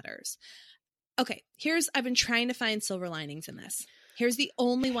one that matters. Okay, I've been trying to find silver linings in this. Here's the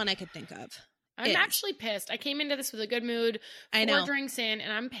only one I could think of. I'm actually pissed. I came into this with a good mood. 4 drinks in,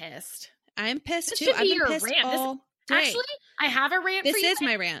 and I'm pissed. I'm pissed too. I've been pissed all day. Actually, I have a rant for you. This is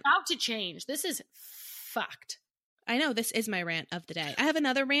my rant. It's about to change. This is fucked. I know. This is my rant of the day. I have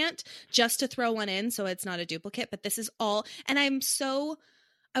another rant just to throw one in so it's not a duplicate, but this is all. And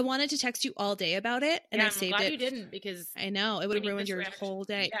I wanted to text you all day about it, and I saved it. I'm glad you didn't, because I know it would have ruined your whole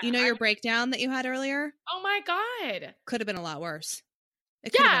day. Yeah, your breakdown that you had earlier? Oh my God. Could have been a lot worse.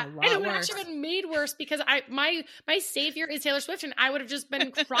 It would actually have been made worse because my savior is Taylor Swift, and I would have just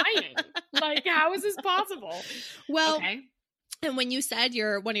been crying. Like, how is this possible? Well, and when you said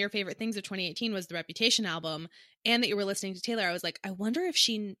one of your favorite things of 2018 was the Reputation album, and that you were listening to Taylor, I was like, I wonder if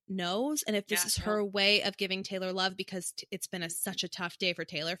she knows, and if this is her way of giving Taylor love, because it's been such a tough day for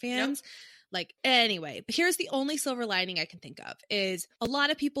Taylor fans. Yep. Like, anyway, but here's the only silver lining I can think of is a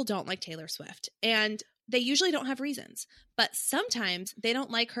lot of people don't like Taylor Swift, and they usually don't have reasons, but sometimes they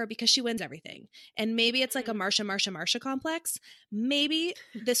don't like her because she wins everything. And maybe it's like a Marsha complex. Maybe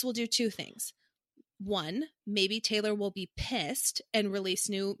this will do two things. One, maybe Taylor will be pissed and release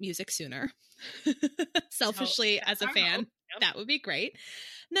new music sooner. Selfishly, as a fan, that would be great.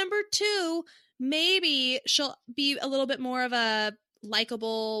 Number two, maybe she'll be a little bit more of a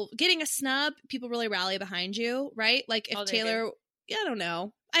likable, getting a snub. People really rally behind you, right? Like if Taylor, I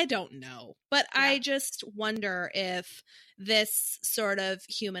don't know. But I just wonder if this sort of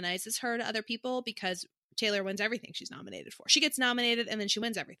humanizes her to other people, because Taylor wins everything she's nominated for. She gets nominated and then she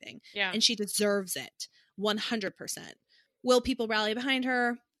wins everything. Yeah. And she deserves it 100%. Will people rally behind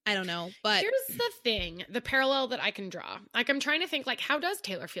her? I don't know, but here's the thing, the parallel that I can draw. Like, I'm trying to think, like, how does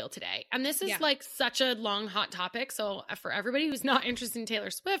Taylor feel today? And this is like such a long, hot topic. So for everybody who's not interested in Taylor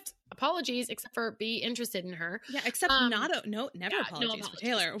Swift, apologies, except for be interested in her. Yeah, except never apologies for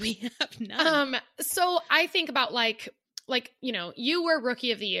Taylor. We have none. So I think about like, you know, you were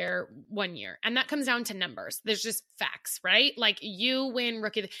Rookie of the Year one year, and that comes down to numbers. There's just facts, right? Like, you win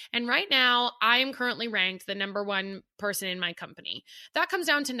Rookie and right now I am currently ranked the number one person in my company. That comes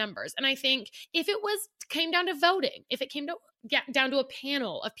down to numbers. And I think if it came down to voting, if it came to down to a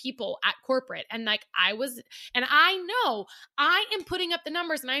panel of people at corporate, and like I know I am putting up the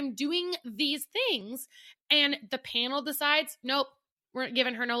numbers and I'm doing these things, and the panel decides, nope, we're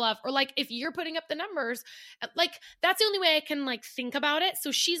giving her no love. Or like, if you're putting up the numbers, like, that's the only way I can like think about it.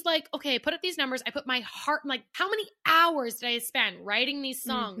 So she's like, okay, put up these numbers. I put my heart, like, how many hours did I spend writing these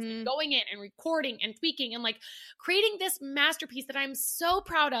songs and going in and recording and tweaking and like creating this masterpiece that I'm so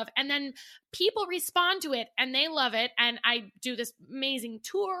proud of. And then people respond to it and they love it. And I do this amazing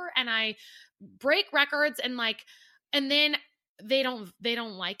tour and I break records and like, and then they don't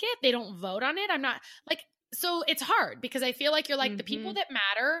like it. They don't vote on it. I'm not like, so it's hard because I feel like you're like, the people that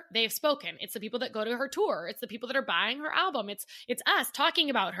matter, they've spoken. It's the people that go to her tour. It's the people that are buying her album. It's us talking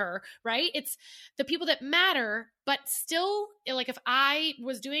about her, right? It's the people that matter, but still, like, if I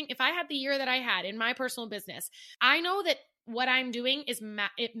had the year that I had in my personal business, I know that what I'm doing is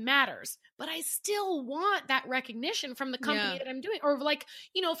it matters, but I still want that recognition from the company that I'm doing, or like,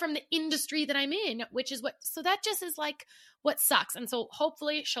 you know, from the industry that I'm in, which is so that just is like what sucks. And so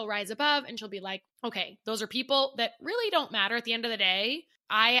hopefully she'll rise above and she'll be like, okay, those are people that really don't matter at the end of the day.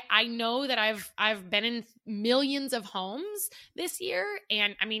 I know that I've been in millions of homes this year.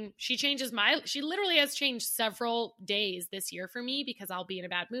 And I mean, she literally has changed several days this year for me because I'll be in a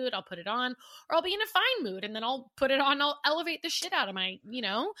bad mood. I'll put it on, or I'll be in a fine mood and then I'll put it on. I'll elevate the shit out of my, you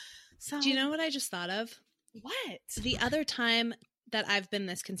know? So do you know what I just thought of? What? The other time that I've been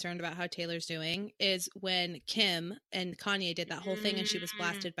this concerned about how Taylor's doing is when Kim and Kanye did that whole thing and she was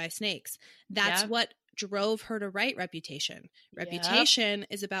blasted by snakes. That's what drove her to write Reputation. Reputation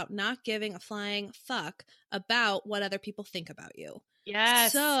is about not giving a flying fuck about what other people think about you.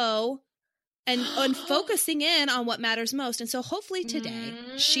 Yes. So, and focusing in on what matters most. And so hopefully today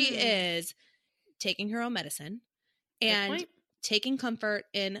she is taking her own medicine and taking comfort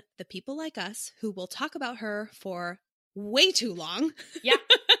in the people like us who will talk about her for way too long. Yeah.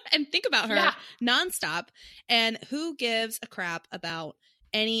 And think about her nonstop. And who gives a crap about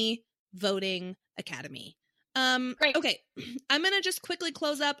any voting academy? Great. Okay. I'm going to just quickly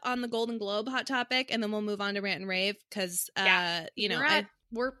close up on the Golden Globe hot topic and then we'll move on to rant and rave because, you know,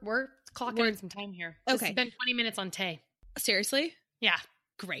 we're clocking in some time here. Okay. This has been 20 minutes on Tay. Seriously? Yeah.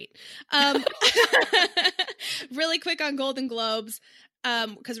 Great. Really quick on Golden Globes,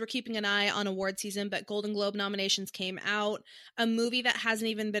 because we're keeping an eye on award season, but Golden Globe nominations came out. A movie that hasn't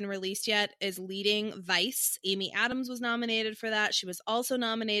even been released yet is Leading Vice. Amy Adams was nominated for that. She was also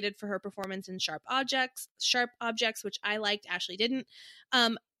nominated for her performance in Sharp Objects, which I liked. Ashley didn't.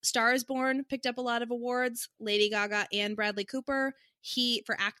 Star is Born picked up a lot of awards. Lady Gaga and Bradley Cooper,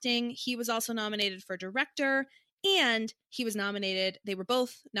 for acting. He was also nominated for director. And they were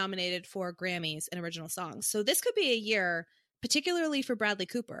both nominated for Grammys and original songs. So this could be a year, particularly for Bradley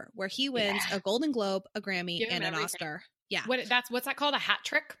Cooper, where he wins a Golden Globe, a Grammy, and an Oscar. Yeah. What's that called? A hat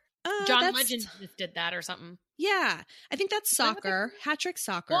trick? John Legend just did that or something. Yeah. I think that's soccer. Hat trick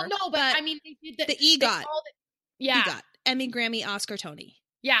soccer. Well, no, but I mean, they did the EGOT. EGOT. Emmy, Grammy, Oscar, Tony.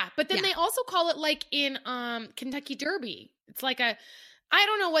 Yeah. But then they also call it like in Kentucky Derby. It's like I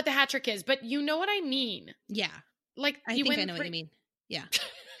don't know what the hat trick is, but you know what I mean. Yeah. Like, I know what you mean. Yeah.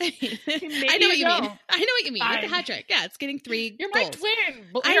 I know what you mean. I know what you mean. With the hat trick. Yeah, it's getting 3 You're goals. my twin.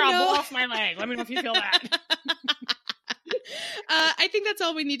 I'll blow off my leg. Let me know if you feel that. I think that's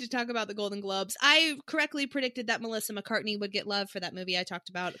all we need to talk about the Golden Globes. I correctly predicted that Melissa McCartney would get love for that movie I talked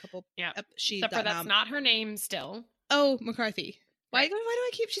about a couple. Yeah. Except for that's not her name still. Oh, McCarthy. Why do I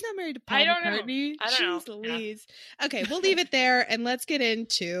keep? She's not married to Paul McCartney. I don't know. Jeez Louise. Yeah. Okay, we'll leave it there and let's get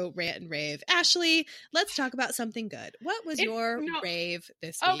into rant and rave. Ashley, let's talk about something good. What was your rave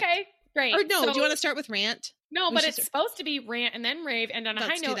this week? Okay, great. Or no, do you want to start with rant? No, but it's supposed to be rant and then rave and on a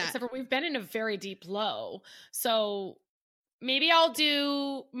high note, except for we've been in a very deep low. So maybe I'll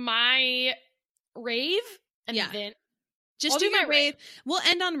do my rave and then just do my rave. We'll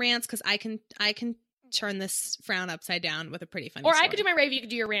end on rants because I can turn this frown upside down with a pretty funny story. I could do my rave, you could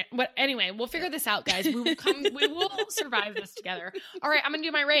do your rant. But anyway, we'll figure this out, guys. We will survive this together. All right, I'm gonna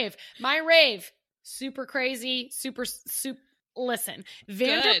do my rave. My rave super crazy, super. Listen,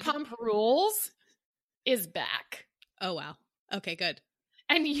 Vanderpump Rules is back. Oh, wow. Okay, good.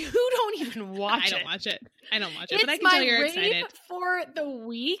 And you don't even watch it. I don't watch it, but I can tell you're excited. It's my rave for the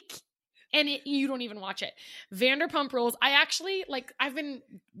week, and you don't even watch it. Vanderpump Rules. I actually, like, I've been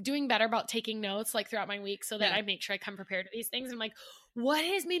doing better about taking notes, like, throughout my week so that I make sure I come prepared to these things. I'm like, what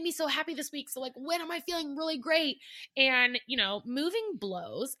has made me so happy this week? So, like, when am I feeling really great? And, you know, moving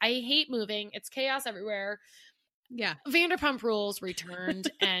blows. I hate moving. It's chaos everywhere. Yeah. Vanderpump Rules returned,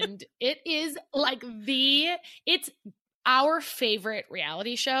 and it is, like, it's our favorite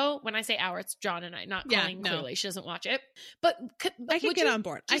reality show. When I say our, it's John and I, not Colleen. Clearly, she doesn't watch it. But I can get on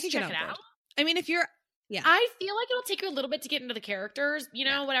board. I can get on board. I mean, if you're, I feel like it'll take you a little bit to get into the characters, you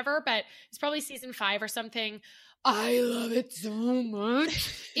know, whatever. But it's probably season 5 or something. I love it so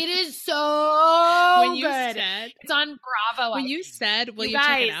much. It is so good. It's on Bravo. When you said, will you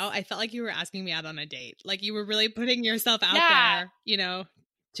check it out? I felt like you were asking me out on a date. Like you were really putting yourself out there, you know.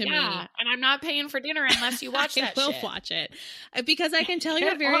 To me, and I'm not paying for dinner unless you watch that. I will watch it because I can tell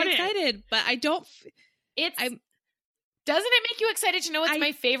you're very excited, but I don't. Doesn't it make you excited to know it's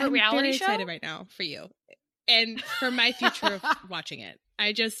my favorite reality very show? Excited right now for you and for my future of watching it.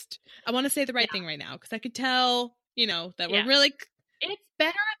 I want to say the right thing right now because I could tell, you know, that we're really. It's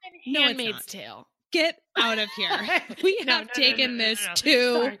better than Handmaid's Tale. Get out of here. We have taken this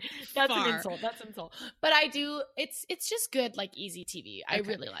too far. That's an insult. But I do, it's just good, like easy TV. I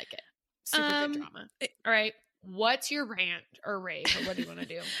really like it. Super good drama. All right. What's your rant or rave? Or what do you want to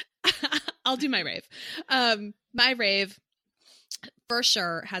do? I'll do my rave. My rave for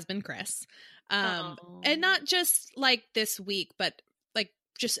sure has been Chris. And not just like this week, but like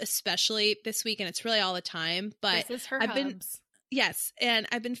just especially this week. And it's really all the time. But this is her yes. And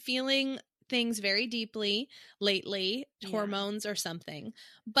I've been feeling things very deeply lately, hormones or something,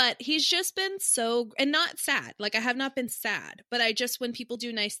 but he's just been and not sad. Like I have not been sad, but I just, when people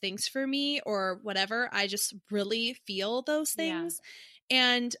do nice things for me or whatever, I just really feel those things.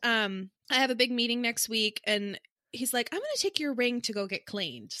 And I have a big meeting next week and he's like, I'm going to take your ring to go get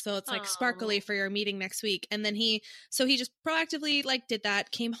cleaned. So it's like sparkly for your meeting next week. And then he just proactively like did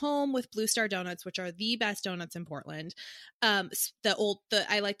that, came home with Blue Star donuts, which are the best donuts in Portland. I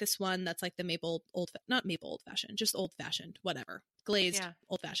like this one that's like the not maple old fashioned, just old fashioned, whatever, glazed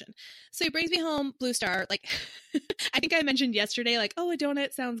old fashioned. So he brings me home Blue Star. Like I think I mentioned yesterday, like, oh, a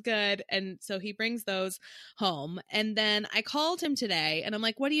donut sounds good. And so he brings those home. And then I called him today and I'm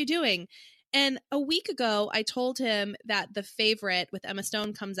like, what are you doing? And a week ago, I told him that The Favorite with Emma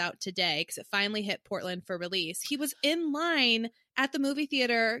Stone comes out today because it finally hit Portland for release. He was in line at the movie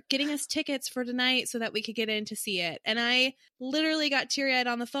theater getting us tickets for tonight so that we could get in to see it. And I literally got teary-eyed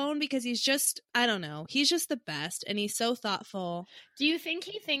on the phone because he's just, I don't know, he's just the best and he's so thoughtful. Do you think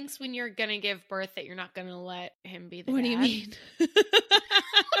he thinks when you're going to give birth that you're not going to let him be the What dad? do you mean?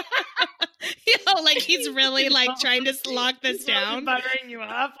 You know, like he's really like trying to lock this down, buttering you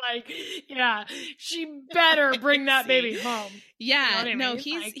up. Like, yeah, she better bring that baby home. Yeah, you know what I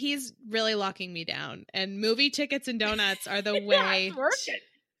mean? He's really locking me down. And movie tickets and donuts are the way. It's working.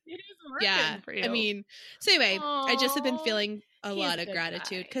 It is working for you. I mean, so anyway, I just have been feeling a lot of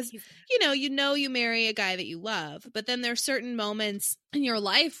gratitude because you marry a guy that you love, but then there's certain moments in your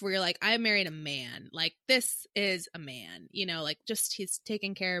life where you're like, I married a man. Like this is a man. You know, like just he's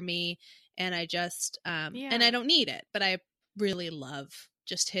taking care of me. And I just, and I don't need it, but I really love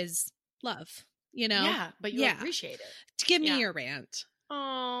just his love, you know? Yeah, but you appreciate it. Give me your rant.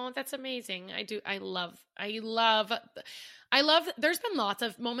 Oh, that's amazing. I love, there's been lots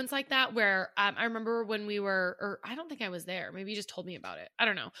of moments like that where I remember when we were, or I don't think I was there. Maybe you just told me about it. I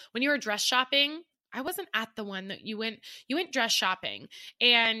don't know. When you were dress shopping, I wasn't at the one that you went dress shopping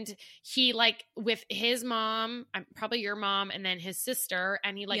and he like with his mom, probably your mom and then his sister.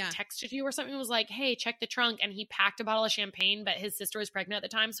 And he like texted you or something, was like, hey, check the trunk. And he packed a bottle of champagne, but his sister was pregnant at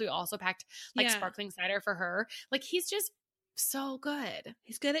the time. So he also packed like sparkling cider for her. Like he's just so good.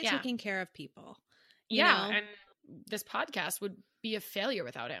 He's good at taking care of people. You know? And this podcast would be a failure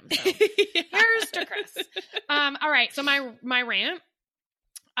without him. So here's to Chris. All right. So my rant,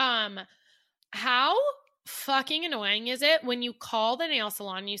 how fucking annoying is it when you call the nail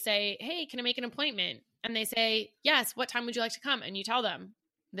salon and you say, hey, can I make an appointment? And they say, yes, what time would you like to come? And you tell them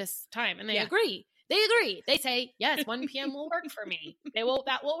this time and they agree. They agree. They say, yes, 1 p.m. will work for me. That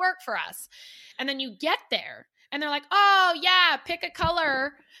will work for us. And then you get there and they're like, oh yeah, pick a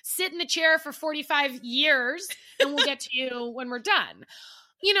color, sit in the chair for 45 years and we'll get to you when we're done.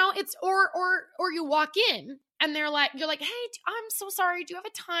 You know, it's, or you walk in and you're like, hey, I'm so sorry. Do you have a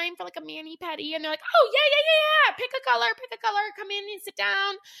time for like a mani-pedi? And they're like, oh yeah. Pick a color, come in and sit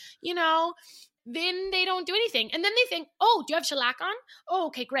down, you know? then they don't do anything. And then they think, oh, do you have shellac on? Oh,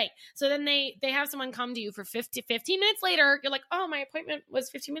 okay, great. So then they have someone come to you for 15 minutes later. You're like, oh, my appointment was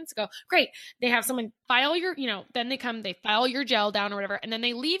 15 minutes ago. Great. They have someone file your, then they file your gel down or whatever. And then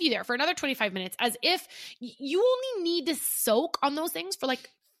they leave you there for another 25 minutes as if you only need to soak on those things for like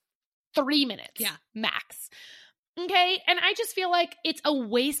 3 minutes max. Okay. And I just feel like it's a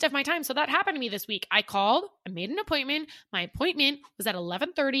waste of my time. So that happened to me this week. I called, I made an appointment. My appointment was at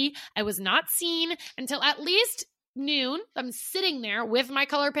 11:30. I was not seen until at least noon. I'm sitting there with my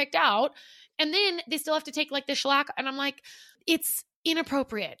color picked out. And then they still have to take like the shellac. And I'm like, it's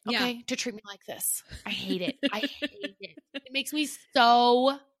inappropriate, okay, to treat me like this. I hate it. I hate it. It makes me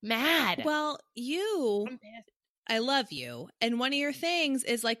so mad. Well, I love you. And one of your things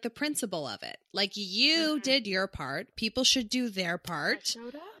is like the principle of it. Like you did your part. People should do their part. I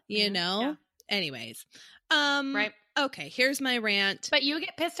showed up, you know? Yeah. Anyways. Right. Okay, here's my rant. But you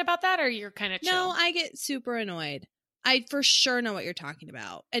get pissed about that or you're kind of chill? No, I get super annoyed. I for sure know what you're talking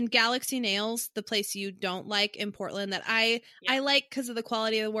about. And Galaxy Nails, the place you don't like in Portland that I like because of the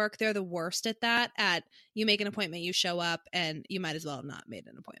quality of the work, they're the worst at that. At you make an appointment, you show up, and you might as well have not made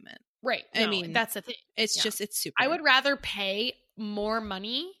an appointment. Right. I mean, that's the thing. It's just, it's super. I would rather pay more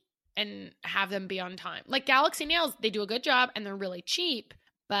money and have them be on time. Like Galaxy Nails, they do a good job and they're really cheap,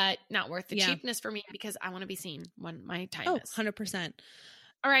 but not worth the cheapness for me because I want to be seen when my time is. 100%.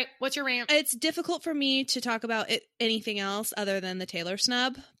 All right. What's your rant? It's difficult for me to talk about anything else other than the Taylor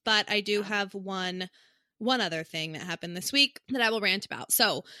snub, but I do have one other thing that happened this week that I will rant about.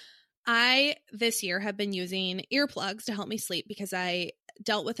 So I, this year, have been using earplugs to help me sleep because I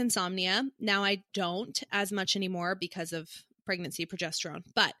dealt with insomnia. Now I don't as much anymore because of pregnancy progesterone,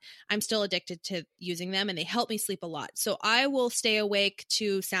 but I'm still addicted to using them and they help me sleep a lot. So I will stay awake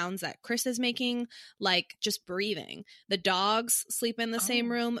to sounds that Chris is making, like just breathing. The dogs sleep in the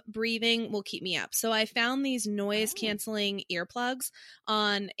same room. Breathing will keep me up. So I found these noise canceling earplugs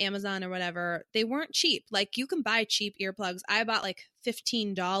on Amazon or whatever. They weren't cheap. Like you can buy cheap earplugs. I bought like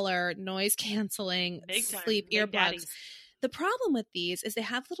 $15 noise canceling sleep earplugs. Daddies. The problem with these is they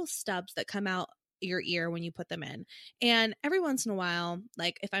have little stubs that come out your ear when you put them in. And every once in a while,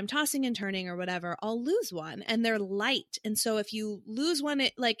 like if I'm tossing and turning or whatever, I'll lose one and they're light. And so if you lose one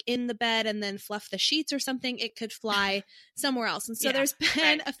like in the bed and then fluff the sheets or something, it could fly somewhere else. And so there's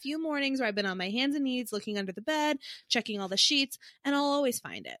been a few mornings where I've been on my hands and knees looking under the bed, checking all the sheets, and I'll always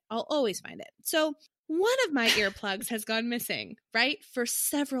find it. So one of my earplugs has gone missing, right? For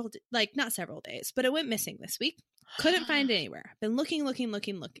not several days, but it went missing this week. Couldn't find it anywhere. Been looking.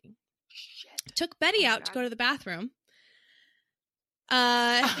 Shit. Took Betty out to go to the bathroom.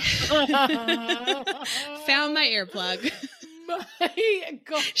 Found my earplug. My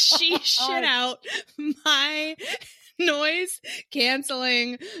God. She shit out my noise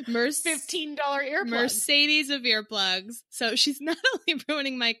canceling $15 earplug. Mercedes of earplugs. So she's not only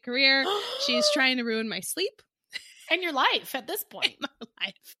ruining my career, she's trying to ruin my sleep. And your life at this point. My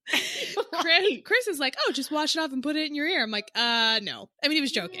life. Chris is like, oh, just wash it off and put it in your ear. I'm like, no. I mean, he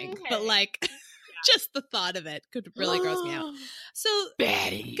was joking, but like, just the thought of it could really gross me out. So,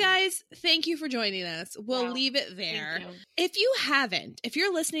 Betty. Guys, thank you for joining us. We'll leave it there. If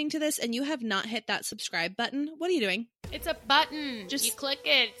you're listening to this and you have not hit that subscribe button, what are you doing? It's a button. Just you click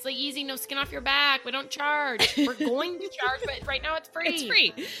it. It's like easy, no skin off your back. We don't charge. We're going to charge, but right now it's free. It's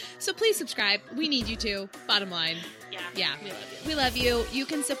free. So please subscribe. We need you to. Bottom line. Yeah. We love you. You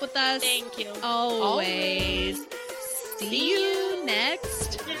can sip with us. Thank you. Always. See you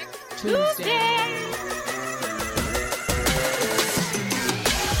next Tuesday.